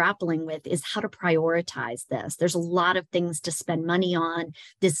been grappling with, is how to prioritize this. There's a lot of things to spend money on.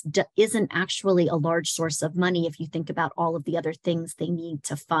 This isn't actually a large source of money if you think about all of the other things they need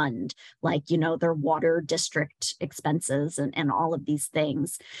to fund, like, their water district expenses and all of these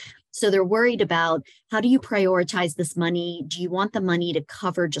things. So they're worried about, how do you prioritize this money? Do you want the money to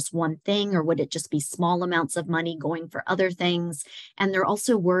cover just one thing, or would it just be small amounts of money going for other things? And they're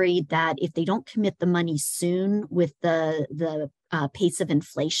also worried that if they don't commit the money soon with the pace of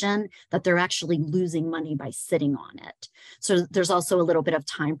inflation, that they're actually losing money by sitting on it. So there's also a little bit of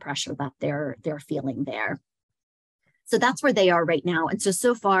time pressure that they're feeling there. So that's where they are right now. And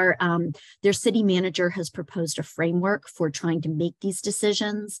so far, their city manager has proposed a framework for trying to make these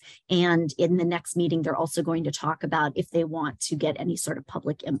decisions. And in the next meeting, they're also going to talk about if they want to get any sort of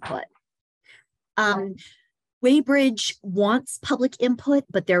public input. Weybridge wants public input,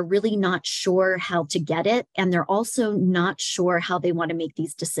 but they're really not sure how to get it. And they're also not sure how they want to make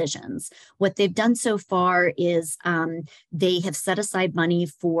these decisions. What they've done so far is they have set aside money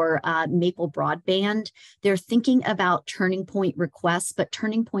for Maple Broadband. They're thinking about Turning Point requests, but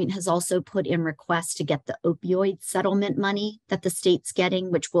Turning Point has also put in requests to get the opioid settlement money that the state's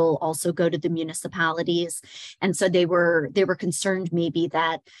getting, which will also go to the municipalities. And so they were concerned maybe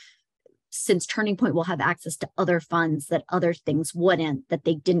that since Turning Point will have access to other funds that other things wouldn't, that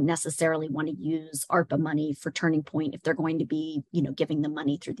they didn't necessarily want to use ARPA money for Turning Point if they're going to be, giving them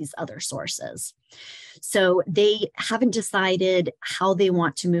money through these other sources. So they haven't decided how they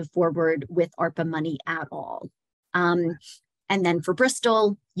want to move forward with ARPA money at all. And then for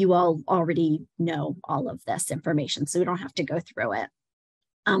Bristol, you all already know all of this information, so we don't have to go through it.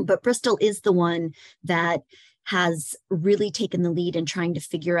 But Bristol is the one that has really taken the lead in trying to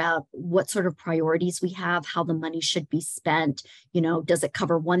figure out what sort of priorities we have, how the money should be spent. Does it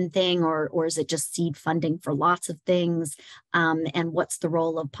cover one thing or is it just seed funding for lots of things? And what's the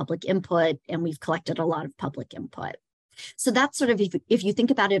role of public input? And we've collected a lot of public input. So that's sort of, if you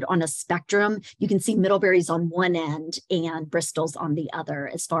think about it on a spectrum, you can see Middlebury's on one end and Bristol's on the other,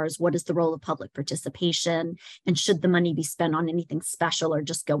 as far as what is the role of public participation and should the money be spent on anything special or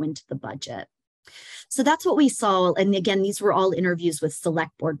just go into the budget. So that's what we saw. And again, these were all interviews with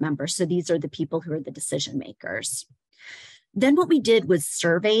select board members. So these are the people who are the decision makers. Then what we did was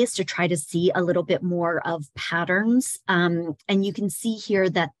surveys to try to see a little bit more of patterns. And you can see here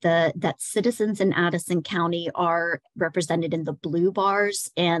that that citizens in Addison County are represented in the blue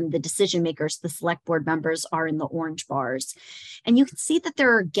bars, and the decision makers, the select board members, are in the orange bars. And you can see that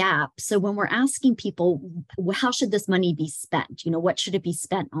there are gaps. So when we're asking people, how should this money be spent? What should it be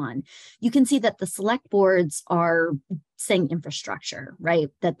spent on? You can see that the select boards are saying infrastructure, right?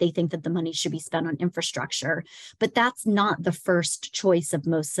 That they think that the money should be spent on infrastructure, but that's not the first choice of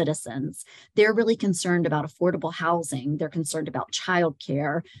most citizens. They're really concerned about affordable housing. They're concerned about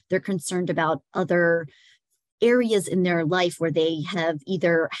childcare. They're concerned about other areas in their life where they have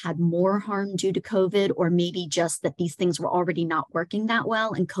either had more harm due to COVID, or maybe just that these things were already not working that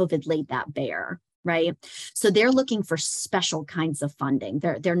well and COVID laid that bare. Right. So they're looking for special kinds of funding.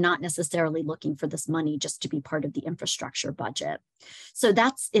 They're not necessarily looking for this money just to be part of the infrastructure budget. So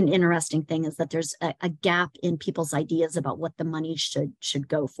that's an interesting thing, is that there's a gap in people's ideas about what the money should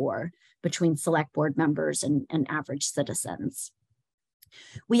go for between select board members and average citizens.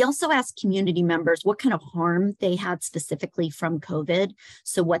 We also asked community members what kind of harm they had specifically from COVID,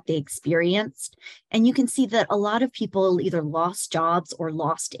 so what they experienced. And you can see that a lot of people either lost jobs or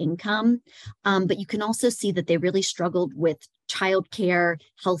lost income, but you can also see that they really struggled with childcare,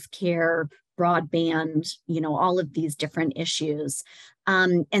 healthcare, broadband, all of these different issues.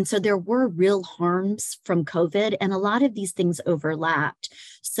 And so there were real harms from COVID, and a lot of these things overlapped.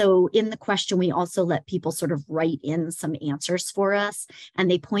 So in the question, we also let people sort of write in some answers for us, and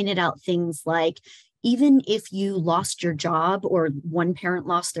they pointed out things like, even if you lost your job, or one parent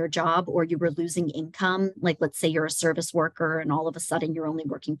lost their job, or you were losing income, like let's say you're a service worker and all of a sudden you're only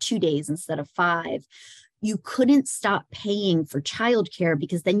working 2 days instead of 5, you couldn't stop paying for childcare,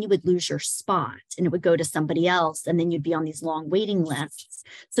 because then you would lose your spot and it would go to somebody else, and then you'd be on these long waiting lists.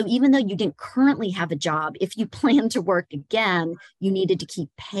 So even though you didn't currently have a job, if you plan to work again, you needed to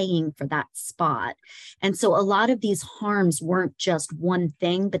keep paying for that spot. And so a lot of these harms weren't just one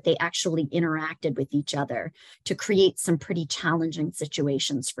thing, but they actually interacted with each other to create some pretty challenging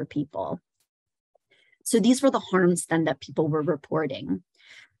situations for people. So these were the harms then that people were reporting.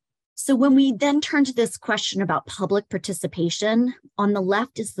 So when we then turn to this question about public participation, on the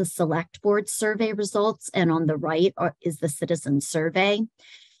left is the select board survey results, and on the right is the citizen survey.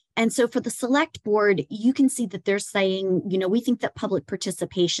 And so for the select board, you can see that they're saying, we think that public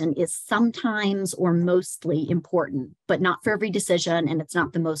participation is sometimes or mostly important, but not for every decision, and it's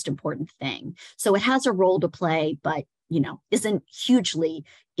not the most important thing. So it has a role to play, but, isn't hugely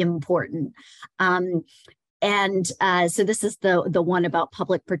important. So this is the one about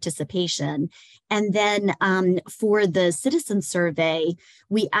public participation. And then for the citizen survey,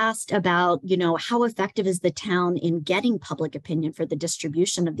 we asked about, how effective is the town in getting public opinion for the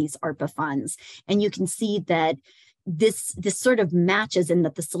distribution of these ARPA funds? And you can see that this sort of matches in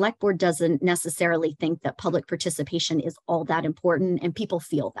that the select board doesn't necessarily think that public participation is all that important, and people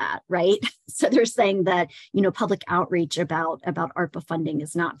feel that, right? So they're saying that, public outreach about ARPA funding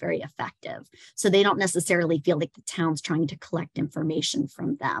is not very effective. So they don't necessarily feel like the town's trying to collect information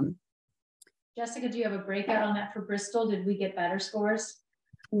from them. Jessica, do you have a breakout on that for Bristol? Did we get better scores?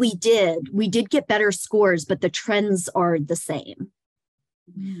 We did get better scores, but the trends are the same.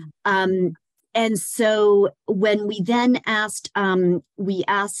 And so when we then asked, the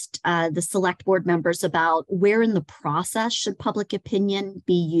select board members about where in the process should public opinion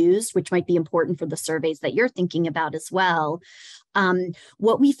be used, which might be important for the surveys that you're thinking about as well.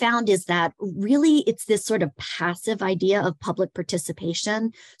 What we found is that really it's this sort of passive idea of public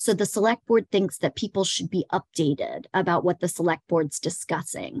participation. So the select board thinks that people should be updated about what the select board's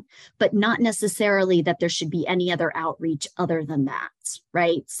discussing, but not necessarily that there should be any other outreach other than that,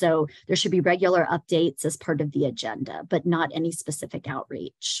 right? So there should be regular updates as part of the agenda, but not any specific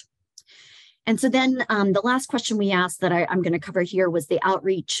outreach. And so then the last question we asked that I'm going to cover here was the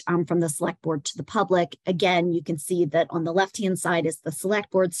outreach from the select board to the public. Again, you can see that on the left-hand side is the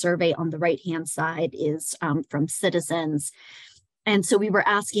select board survey. On the right-hand side is from citizens. And so we were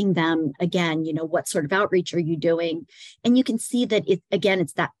asking them, again, what sort of outreach are you doing? And you can see that,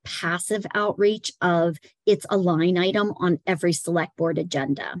 it's that passive outreach of it's a line item on every select board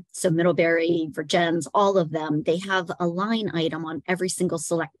agenda. So Middlebury, Virgins, all of them, they have a line item on every single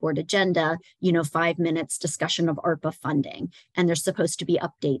select board agenda, 5 minutes discussion of ARPA funding, and there's supposed to be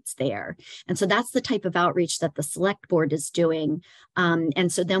updates there. And so that's the type of outreach that the select board is doing.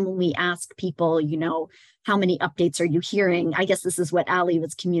 And so then when we ask people, how many updates are you hearing? I guess this is what Ali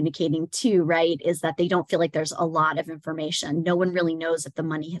was communicating too, right? Is that they don't feel like there's a lot of information. No one really knows if the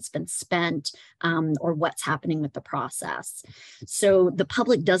money has been spent or what's happening with the process. So the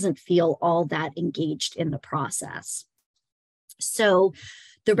public doesn't feel all that engaged in the process. So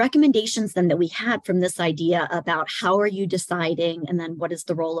the recommendations then that we had from this idea about how are you deciding and then what is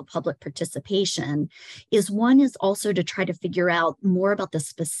the role of public participation is one is also to try to figure out more about the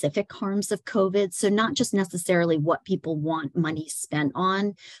specific harms of COVID. So not just necessarily what people want money spent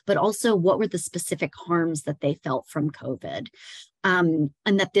on, but also what were the specific harms that they felt from COVID. And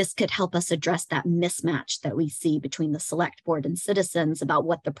that this could help us address that mismatch that we see between the select board and citizens about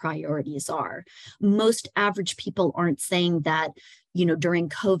what the priorities are. Most average people aren't saying that, during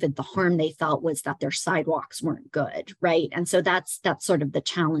COVID, the harm they felt was that their sidewalks weren't good, right? And so that's sort of the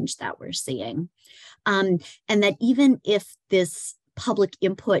challenge that we're seeing. And that even if this public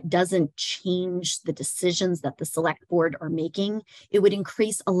input doesn't change the decisions that the select board are making, it would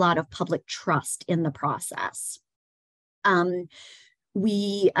increase a lot of public trust in the process.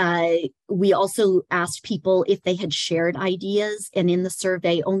 We also asked people if they had shared ideas, and in the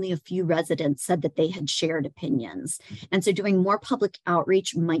survey, only a few residents said that they had shared opinions. And so doing more public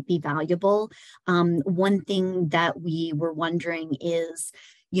outreach might be valuable. One thing that we were wondering is,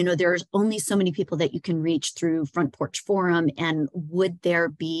 there's only so many people that you can reach through Front Porch Forum, and would there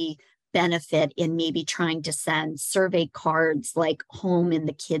be benefit in maybe trying to send survey cards like home in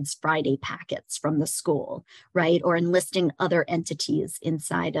the kids' Friday packets from the school, right? Or enlisting other entities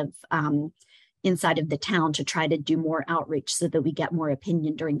inside of the town to try to do more outreach so that we get more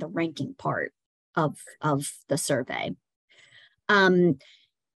opinion during the ranking part of the survey. And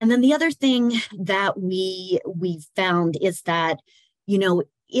then the other thing that we found is that,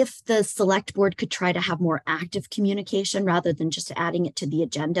 if the select board could try to have more active communication rather than just adding it to the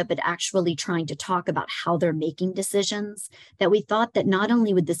agenda, but actually trying to talk about how they're making decisions, that we thought that not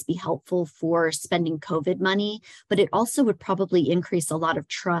only would this be helpful for spending COVID money, but it also would probably increase a lot of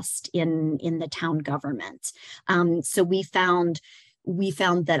trust in the town government. So we found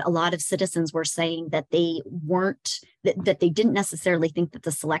that a lot of citizens were saying that they didn't necessarily think that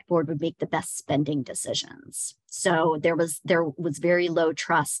the select board would make the best spending decisions. So there was very low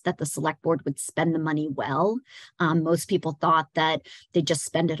trust that the select board would spend the money well. Most people thought that they just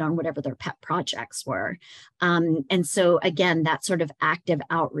spend it on whatever their pet projects were. And so again, that sort of active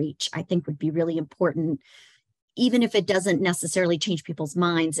outreach, I think, would be really important. Even if it doesn't necessarily change people's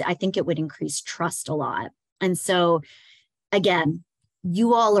minds, I think it would increase trust a lot. And so again,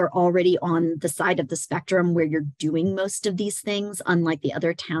 you all are already on the side of the spectrum where you're doing most of these things, unlike the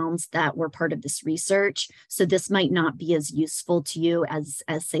other towns that were part of this research. So this might not be as useful to you as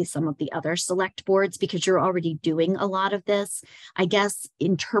say some of the other select boards, because you're already doing a lot of this. I guess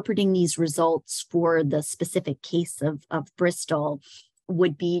interpreting these results for the specific case of Bristol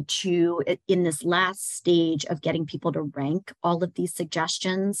would be to, in this last stage of getting people to rank all of these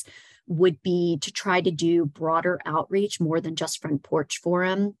suggestions, would be to try to do broader outreach more than just Front Porch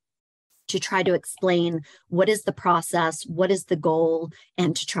Forum, to try to explain what is the process, what is the goal,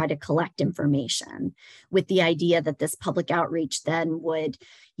 and to try to collect information with the idea that this public outreach then would,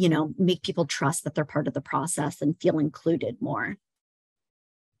 make people trust that they're part of the process and feel included more.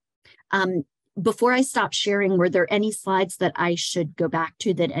 Before I stop sharing, were there any slides that I should go back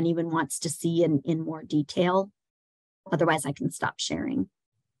to that anyone wants to see in more detail? Otherwise, I can stop sharing.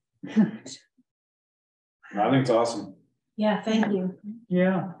 I think it's awesome. Yeah, thank you.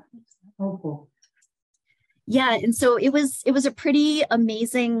 Yeah, helpful. Yeah, and so it was a pretty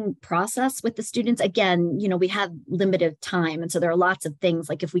amazing process with the students. Again, we had limited time, and so there are lots of things,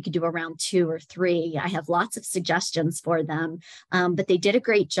 like if we could do around 2 or 3, I have lots of suggestions for them, but they did a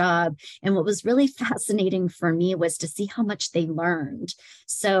great job. And what was really fascinating for me was to see how much they learned.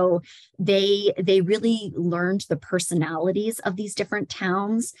 So they really learned the personalities of these different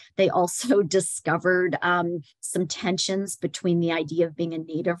towns. They also discovered some tensions between the idea of being a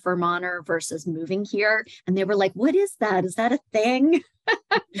native Vermonter versus moving here. And they were like, what is that? Is that a thing?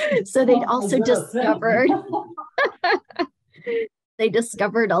 So they'd also discovered They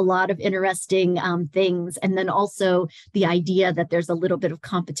discovered a lot of interesting things. And then also the idea that there's a little bit of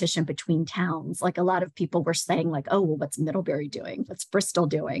competition between towns. Like a lot of people were saying like, oh, well, what's Middlebury doing? What's Bristol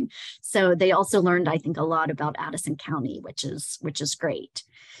doing? So they also learned, I think, a lot about Addison County, which is great.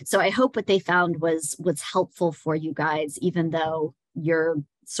 So I hope what they found was helpful for you guys, even though you're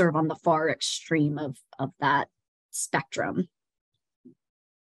sort of on the far extreme of that spectrum.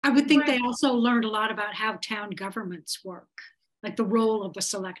 I would think they also learned a lot about how town governments work, like the role of the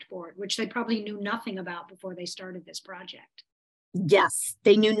select board, which they probably knew nothing about before they started this project. Yes,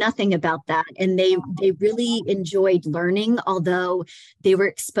 they knew nothing about that. And they really enjoyed learning, although they were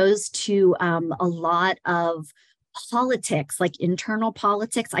exposed to a lot of politics, like internal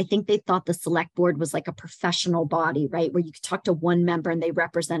politics. I think they thought the select board was like a professional body, right? Where you could talk to one member and they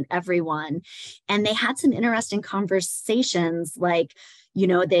represent everyone. And they had some interesting conversations, like, you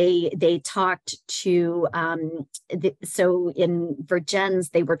know, they talked to, so in Virgins,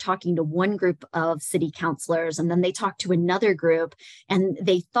 they were talking to one group of city councilors, and then they talked to another group, and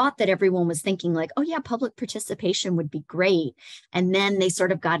they thought that everyone was thinking like, oh yeah, public participation would be great. And then they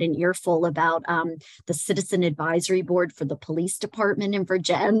sort of got an earful about the citizen advisory board for the police department in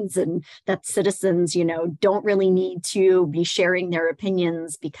Virgins, and that citizens, you know, don't really need to be sharing their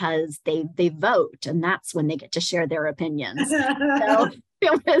opinions because they vote, and that's when they get to share their opinions.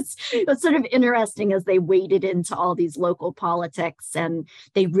 So it was sort of interesting as they waded into all these local politics, and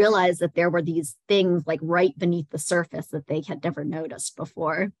they realized that there were these things like right beneath the surface that they had never noticed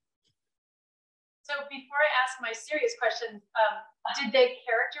before. So before I ask my serious question, did they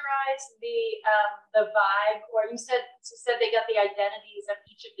characterize the vibe, or you said they got the identities of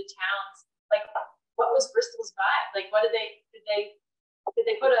each of the towns? Like, what was Bristol's vibe? Like, what did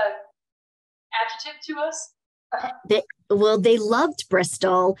they put a adjective to us? They loved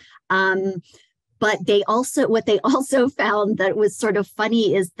Bristol, but what they also found that was sort of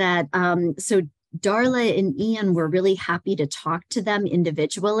funny is that so Darla and Ian were really happy to talk to them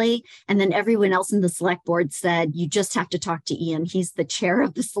individually, and then everyone else in the select board said, you just have to talk to Ian. He's the chair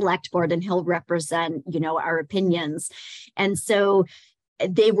of the select board and he'll represent, you know, our opinions. And so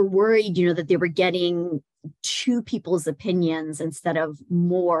they were worried, you know, that they were getting two people's opinions instead of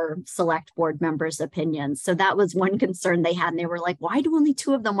more select board members' opinions. So that was one concern they had. And they were like, why do only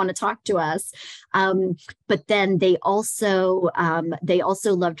two of them want to talk to us? But then they also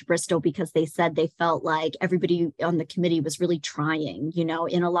loved Bristol because they said they felt like everybody on the committee was really trying. You know,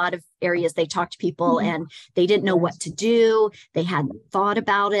 in a lot of areas, they talked to people and they didn't know what to do. They hadn't thought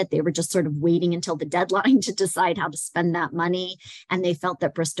about it. They were just sort of waiting until the deadline to decide how to spend that money. And they felt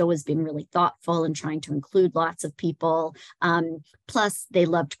that Bristol was being really thoughtful and trying to include lots of people. Plus, they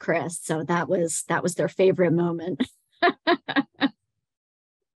loved Chris, so that was their favorite moment.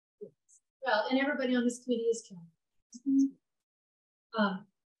 Well, and everybody on this committee is Karen.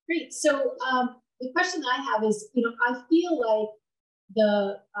 Great. So the question that I have is, you know, I feel like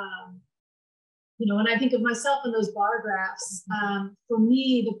you know, when I think of myself in those bar graphs, for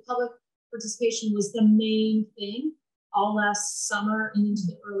me, the public participation was the main thing all last summer and into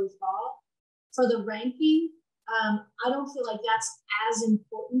the early fall. For the ranking, I don't feel like that's as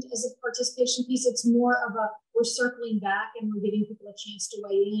important as a participation piece. It's more of we're circling back and we're giving people a chance to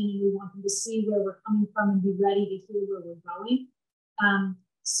weigh in, and we want them to see where we're coming from and be ready to hear where we're going.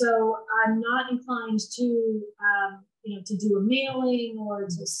 So I'm not inclined to, you know, to do a mailing or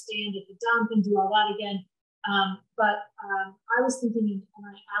to stand at the dump and do all that again. But I was thinking,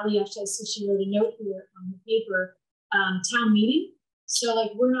 and Ali actually said she wrote a note here on the paper, town meeting. So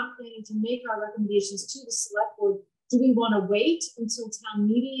like, we're not planning to make our recommendations to the select board. Do we want to wait until town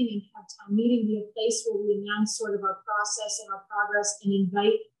meeting and have town meeting be a place where we announce sort of our process and our progress and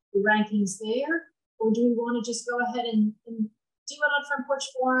invite the rankings there? Or do we want to just go ahead and do it on Front Porch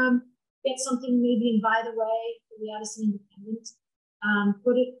Forum, get something maybe in By the Way for the Addison Independent,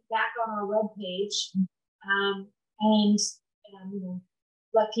 put it back on our webpage, and you know,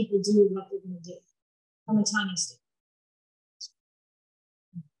 let people do what they're going to do from a timing standpoint?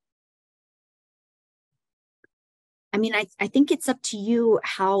 I mean, I think it's up to you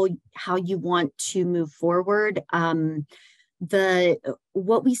how you want to move forward.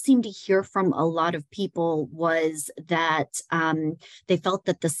 What we seem to hear from a lot of people was that they felt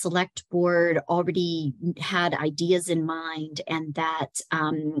that the select board already had ideas in mind, and that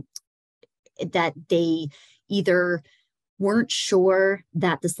that they either weren't sure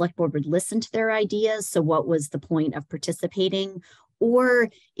that the select board would listen to their ideas. So what was the point of participating? Or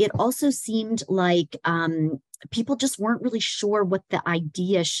it also seemed like people just weren't really sure what the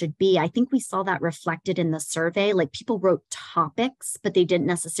idea should be. I think we saw that reflected in the survey. Like people wrote topics, but they didn't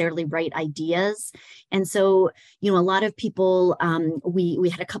necessarily write ideas. And so, a lot of people, we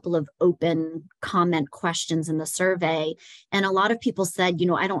had a couple of open comment questions in the survey, and a lot of people said,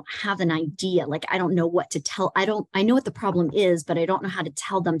 I don't have an idea. Like, I don't know what to tell. I know what the problem is, but I don't know how to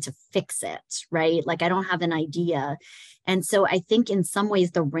tell them to fix it, right? Like, I don't have an idea. And so I think in some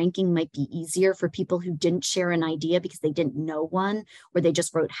ways the ranking might be easier for people who didn't share an idea because they didn't know one, or they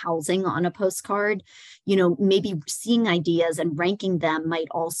just wrote housing on a postcard. Maybe seeing ideas and ranking them might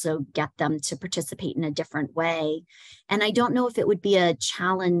also get them to participate in a different way. And I don't know if it would be a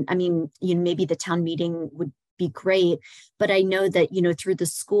challenge. I mean, maybe the town meeting would be great, but I know that through the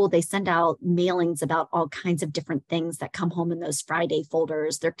school they send out mailings about all kinds of different things that come home in those Friday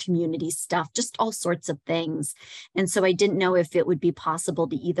folders, their community stuff, just all sorts of things. And so I didn't know if it would be possible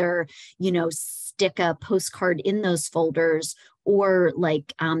to either stick a postcard in those folders, or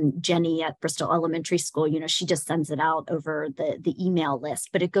like Jenny at Bristol Elementary School, she just sends it out over the email list,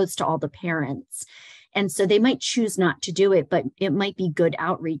 but it goes to all the parents. And so they might choose not to do it, but it might be good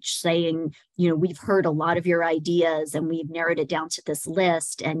outreach saying, we've heard a lot of your ideas and we've narrowed it down to this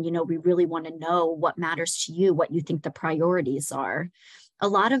list. And, we really want to know what matters to you, what you think the priorities are. A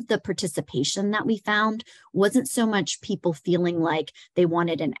lot of the participation that we found wasn't so much people feeling like they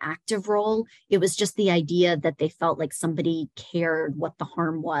wanted an active role. It was just the idea that they felt like somebody cared what the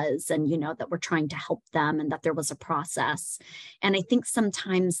harm was, and, that we're trying to help them, and that there was a process. And I think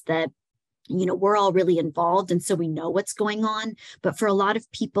sometimes that we're all really involved, and so we know what's going on. But for a lot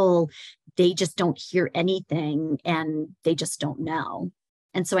of people, they just don't hear anything and they just don't know.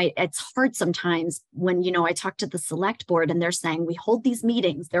 And so it's hard sometimes when, I talk to the select board and they're saying, we hold these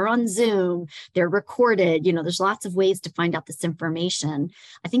meetings, they're on Zoom, they're recorded, there's lots of ways to find out this information.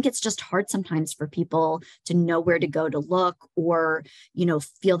 I think it's just hard sometimes for people to know where to go to look, or,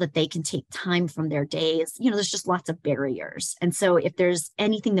 feel that they can take time from their days. There's just lots of barriers. And so if there's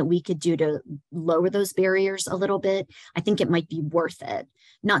anything that we could do to lower those barriers a little bit, I think it might be worth it.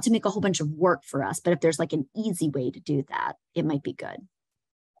 Not to make a whole bunch of work for us, but if there's like an easy way to do that, it might be good.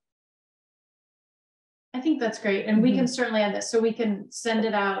 I think that's great. And we can certainly add that. So we can send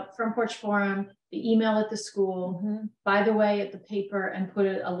it out from Porch Forum, the email at the school, by the way, at the paper, and put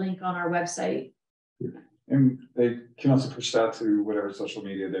a link on our website. And they can also push that to whatever social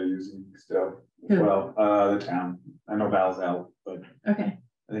media they're using still. Well, the town. I know Val's out, but okay.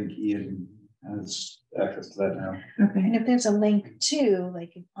 I think Ian has access to that now. Okay. And if there's a link too,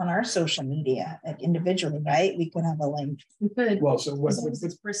 like on our social media, like individually, right? We could have a link. We could. Well, so what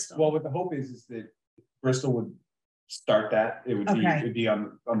Bristol. Well, what the hope is that Bristol would start that. It would be it would be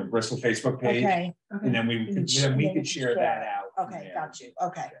on the Bristol Facebook page. Okay. And then we could share that out. Okay, got you.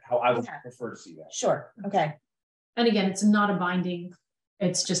 Okay. How I would prefer to see that. Sure. Okay. And again, it's not a binding,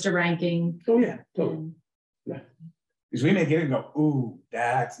 it's just a ranking. Oh yeah, totally. Yeah. Because we may get it and go, ooh,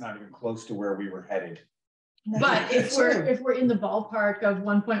 that's not even close to where we were headed. But if we're in the ballpark of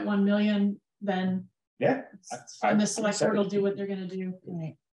 1.1 million, then and the select board will do what they're gonna do.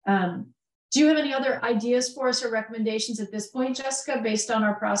 Right. Do you have any other ideas for us or recommendations at this point, Jessica, based on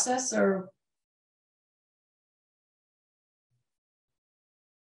our process? Or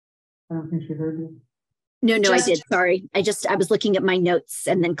I don't think she heard you. No, I did. Sorry. I was looking at my notes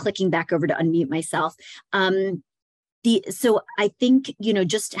and then clicking back over to unmute myself. So I think,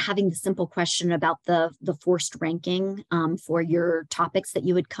 just having the simple question about the forced ranking for your topics that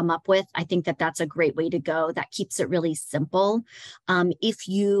you would come up with, I think that that's a great way to go. That keeps it really simple. If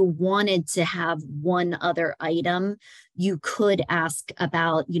you wanted to have one other item, you could ask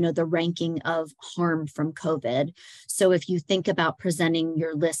about, the ranking of harm from COVID. So if you think about presenting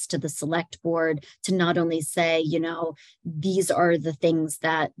your list to the select board, to not only say, these are the things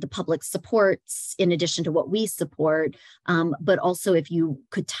that the public supports in addition to what we support, but also if you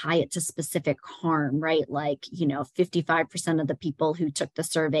could tie it to specific harm, right? Like, 55% of the people who took the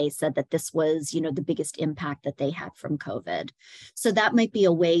survey said that this was, the biggest impact that they had from COVID. So that might be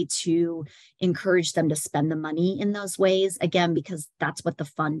a way to encourage them to spend the money in those ways, again, because that's what the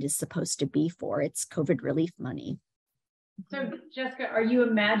fund is supposed to be for. It's COVID relief money. So Jessica, are you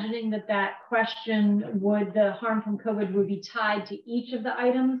imagining that question, would the harm from COVID would be tied to each of the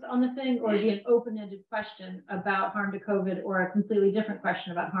items on the thing, or be an open-ended question about harm to COVID, or a completely different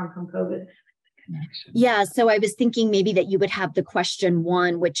question about harm from COVID? Yeah, so I was thinking maybe that you would have the question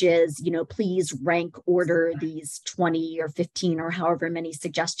 1, which is, please rank order these 20 or 15 or however many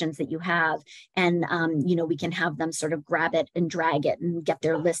suggestions that you have. And, we can have them sort of grab it and drag it and get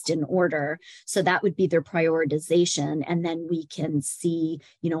their list in order. So that would be their prioritization. And then we can see,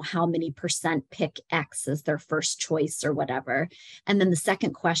 how many % pick X as their first choice or whatever. And then the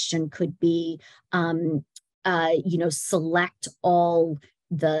second question could be, select all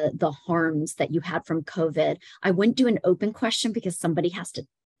the harms that you had from COVID. I wouldn't do an open question because somebody has to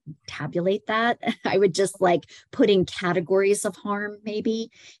tabulate that. I would just put in categories of harm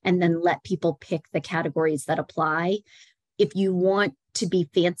maybe, and then let people pick the categories that apply. If you want to be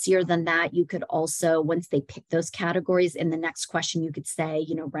fancier than that, you could also, once they pick those categories, in the next question, you could say,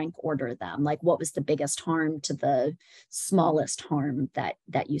 rank order them. What was the biggest harm to the smallest harm that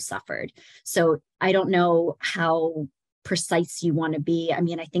you suffered? So I don't know how precise you want to be. I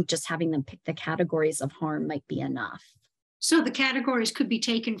mean, I think just having them pick the categories of harm might be enough. So the categories could be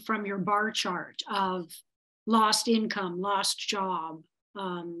taken from your bar chart of lost income, lost job,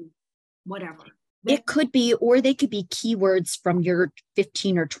 whatever. It could be, or they could be keywords from your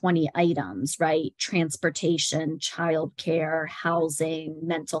 15 or 20 items, right? Transportation, childcare, housing,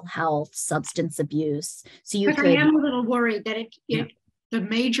 mental health, substance abuse. So you could. I am a little worried that the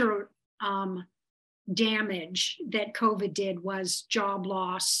major damage that COVID did was job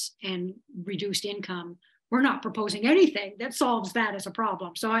loss and reduced income. We're not proposing anything that solves that as a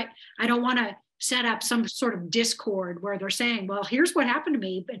problem. So I don't want to set up some sort of discord where they're saying, well, here's what happened to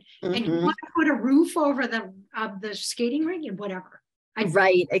me, but and you want to put a roof over the skating rink and whatever.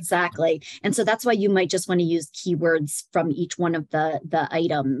 Right, exactly. And so that's why you might just want to use keywords from each one of the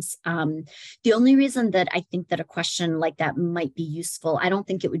items. The only reason that I think that a question like that might be useful, I don't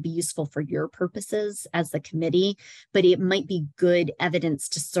think it would be useful for your purposes as the committee, but it might be good evidence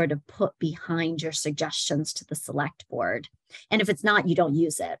to sort of put behind your suggestions to the select board. And if it's not, you don't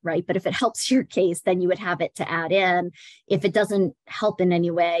use it, right? But if it helps your case, then you would have it to add in. If it doesn't help in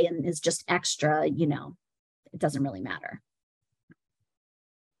any way and is just extra, it doesn't really matter.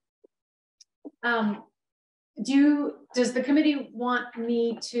 Does the committee want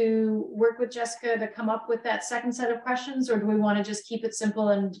me to work with Jessica to come up with that second set of questions, or do we want to just keep it simple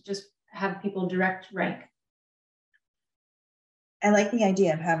and just have people direct rank? I like the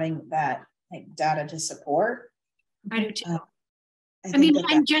idea of having that data to support. I do too. I mean,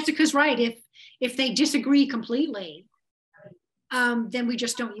 and Jessica's right. If they disagree completely, then we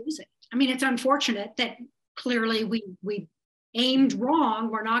just don't use it. I mean, it's unfortunate that clearly we aimed wrong.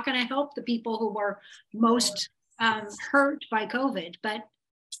 We're not going to help the people who were most hurt by COVID, but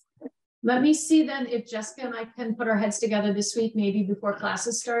let me see then if Jessica and I can put our heads together this week, maybe before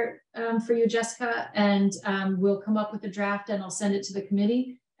classes start for you, Jessica, and we'll come up with a draft and I'll send it to the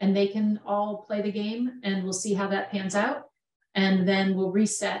committee and they can all play the game and we'll see how that pans out. And then we'll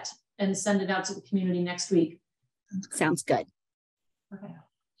reset and send it out to the community next week. Sounds good. Okay.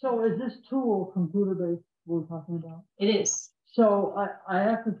 So is this tool computer-based we're talking about? It is. So I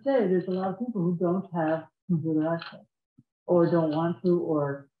have to say, there's a lot of people who don't have computer access or don't want to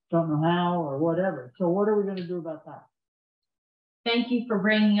or don't know how or whatever. So what are we going to do about that? Thank you for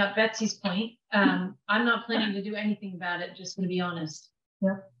bringing up Betsy's point. I'm not planning to do anything about it, just going to be honest.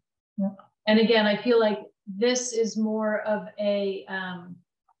 Yeah. Yeah. And again, I feel like this is more of a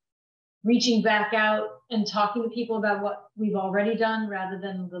reaching back out and talking to people about what we've already done rather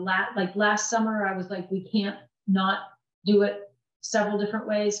than last summer, I was like, we can't not do it several different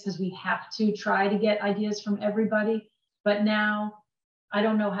ways because we have to try to get ideas from everybody. But now I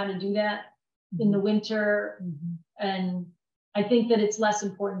don't know how to do that in the winter. And I think that it's less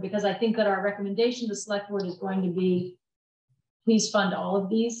important because I think that our recommendation to select board is going to be, please fund all of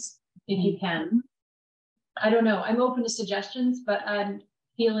these if you can. I don't know. I'm open to suggestions, but I'm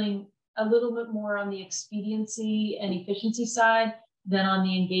feeling a little bit more on the expediency and efficiency side than on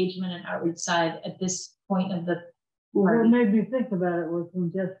the engagement and outreach side at this point of the Well, what made me think about it was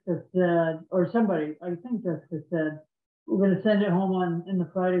when Jessica said, or somebody, I think Jessica said, we're going to send it home in the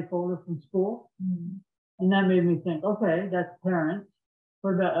Friday folder from school. And that made me think, okay, that's parents.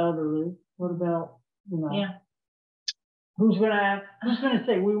 What about elderly? What about, who's going to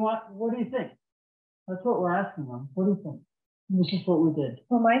say, what do you think? That's what we're asking them. What do you think? And this is what we did.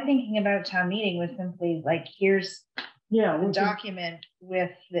 Well, my thinking about town meeting was simply here's the document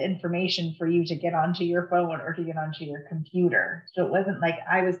with the information for you to get onto your phone or to get onto your computer. So it wasn't like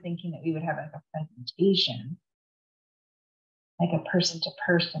I was thinking that we would have a presentation, like a person to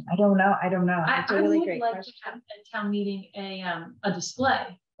person. I don't know. It's a really great question. Have at town meeting a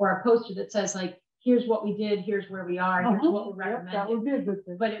display or a poster that says here's what we did, here's where we are, here's what we're recommending. That would be a good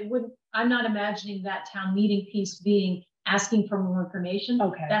thing. But it wouldn't, I'm not imagining that town meeting piece being asking for more information.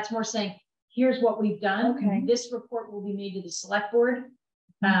 Okay. That's more saying, here's what we've done. Okay. This report will be made to the select board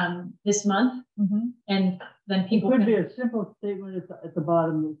this month. And then people It could can, be a simple statement at the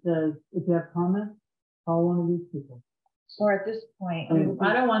bottom that says, if you have comments, call one of these people. Or at this point,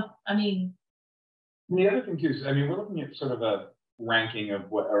 I don't want, I mean. The other thing too is, I mean, we're looking at sort of a ranking of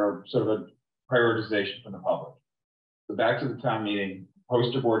what, or sort of a prioritization from the public. So back to the town meeting,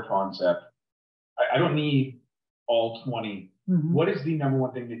 poster board concept. I don't need all 20. What is the number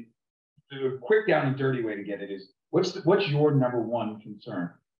one thing that, the quick down and dirty way to get it is, what's your number one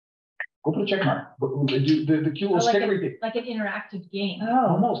concern? Go put a check mark. The Q will stick everything. Like an interactive game. oh,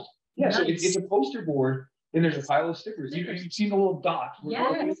 Almost. Yeah, so Nice. it's a poster board, and there's a pile of stickers. You've seen the little dots. Yeah.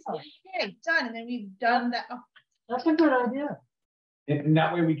 okay, done. And then we've done that. Oh, That's a good idea. And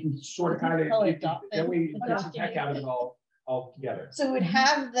that way we can sort of kind Call of, it dot that way we get some Adopt tech out of it all together. So we would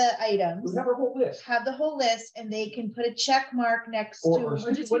have the items, We have our whole list. have the whole list, and they can put a check mark next Or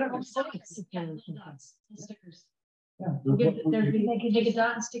to. just whatever. stickers. Yeah, little dots, little stickers. Yeah. They can take a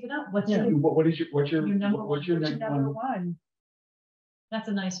dot and stick it up. What's your, What's your Your number Number one. that's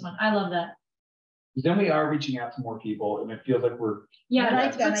a nice one. I love that. Then we are reaching out to more people, and it feels like we're. Yeah, I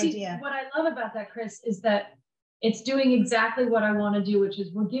like that but see, idea. what I love about that, Chris, is that it's doing exactly what I want to do, which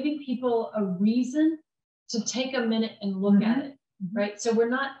is we're giving people a reason to take a minute and look at it, right? So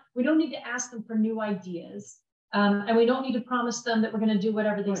we don't need to ask them for new ideas. And we don't need to promise them that we're going to do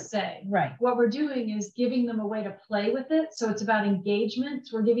whatever they say. Right. What we're doing is giving them a way to play with it. So it's about engagement.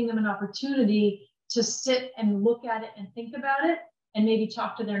 So we're giving them an opportunity to sit and look at it and think about it and maybe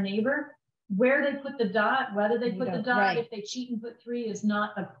talk to their neighbor. Where they put the dot, whether they put the dot, right. if they cheat and put 3 is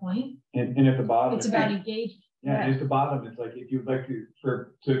not the point. And at the bottom. It's about engagement. Yeah, and at the bottom, it's like, if you'd like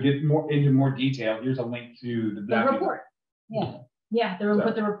to get more into more detail, here's a link to the. The report. Yeah. Yeah, they will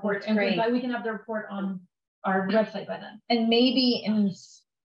put the report, That's and great. we can have the report on our website by then. And maybe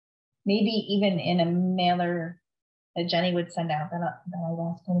even in a mailer that Jenny would send out, that I've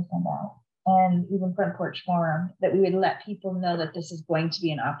asked her to send out, and even Front Porch Forum, that we would let people know that this is going to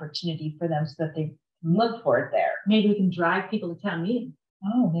be an opportunity for them, so that they look for it there. Maybe we can drive people to town meeting.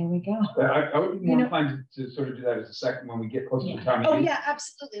 Oh, there we go. I would be more inclined to sort of do that as a second when we get closer to the time. Oh yeah,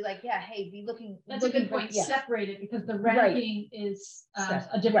 absolutely. Like, yeah, hey, be looking. That's a good point. Yeah. Separate it, because the ranking is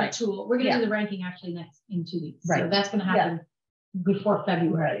a different Right. tool. We're going to Yeah. do the ranking actually in 2 weeks. Right. So that's going to happen before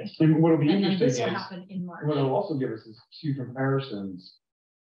February. And what'll be And then this interesting will is, happen in March. what it'll also give us is 2 comparisons.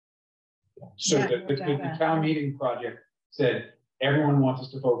 So Yeah, the town meeting project said, everyone wants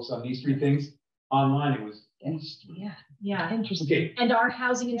us to focus on these 3 things. Online, it was. Yeah. Interesting. Okay. And our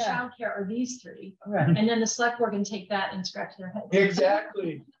housing and Yeah. childcare are these 3. Right. And then the select board can take that and scratch their heads.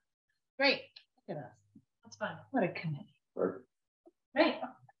 Exactly. Great. Look at us. That's fun. What a committee. Great.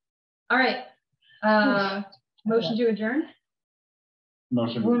 All right. Motion to adjourn.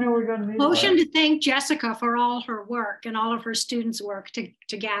 Motion. When are we going to meet? Motion to thank Jessica for all her work and all of her students' work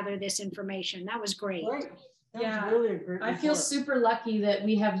to gather this information. That was great. That Yeah. was really a great I feel report. super lucky that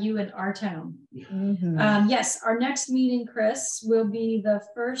we have you in our town. Mhm. Yes, our next meeting, Chris, will be the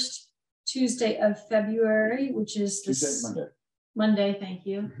first Tuesday of February, which is Tuesday, Monday, thank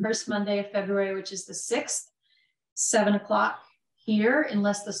you. First Monday of February, which is the 6th, 7 o'clock here,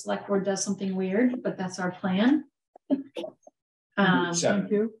 unless the select board does something weird, but that's our plan. 7.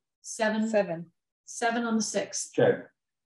 Thank you. 7 7. 7 on the 6th. Okay.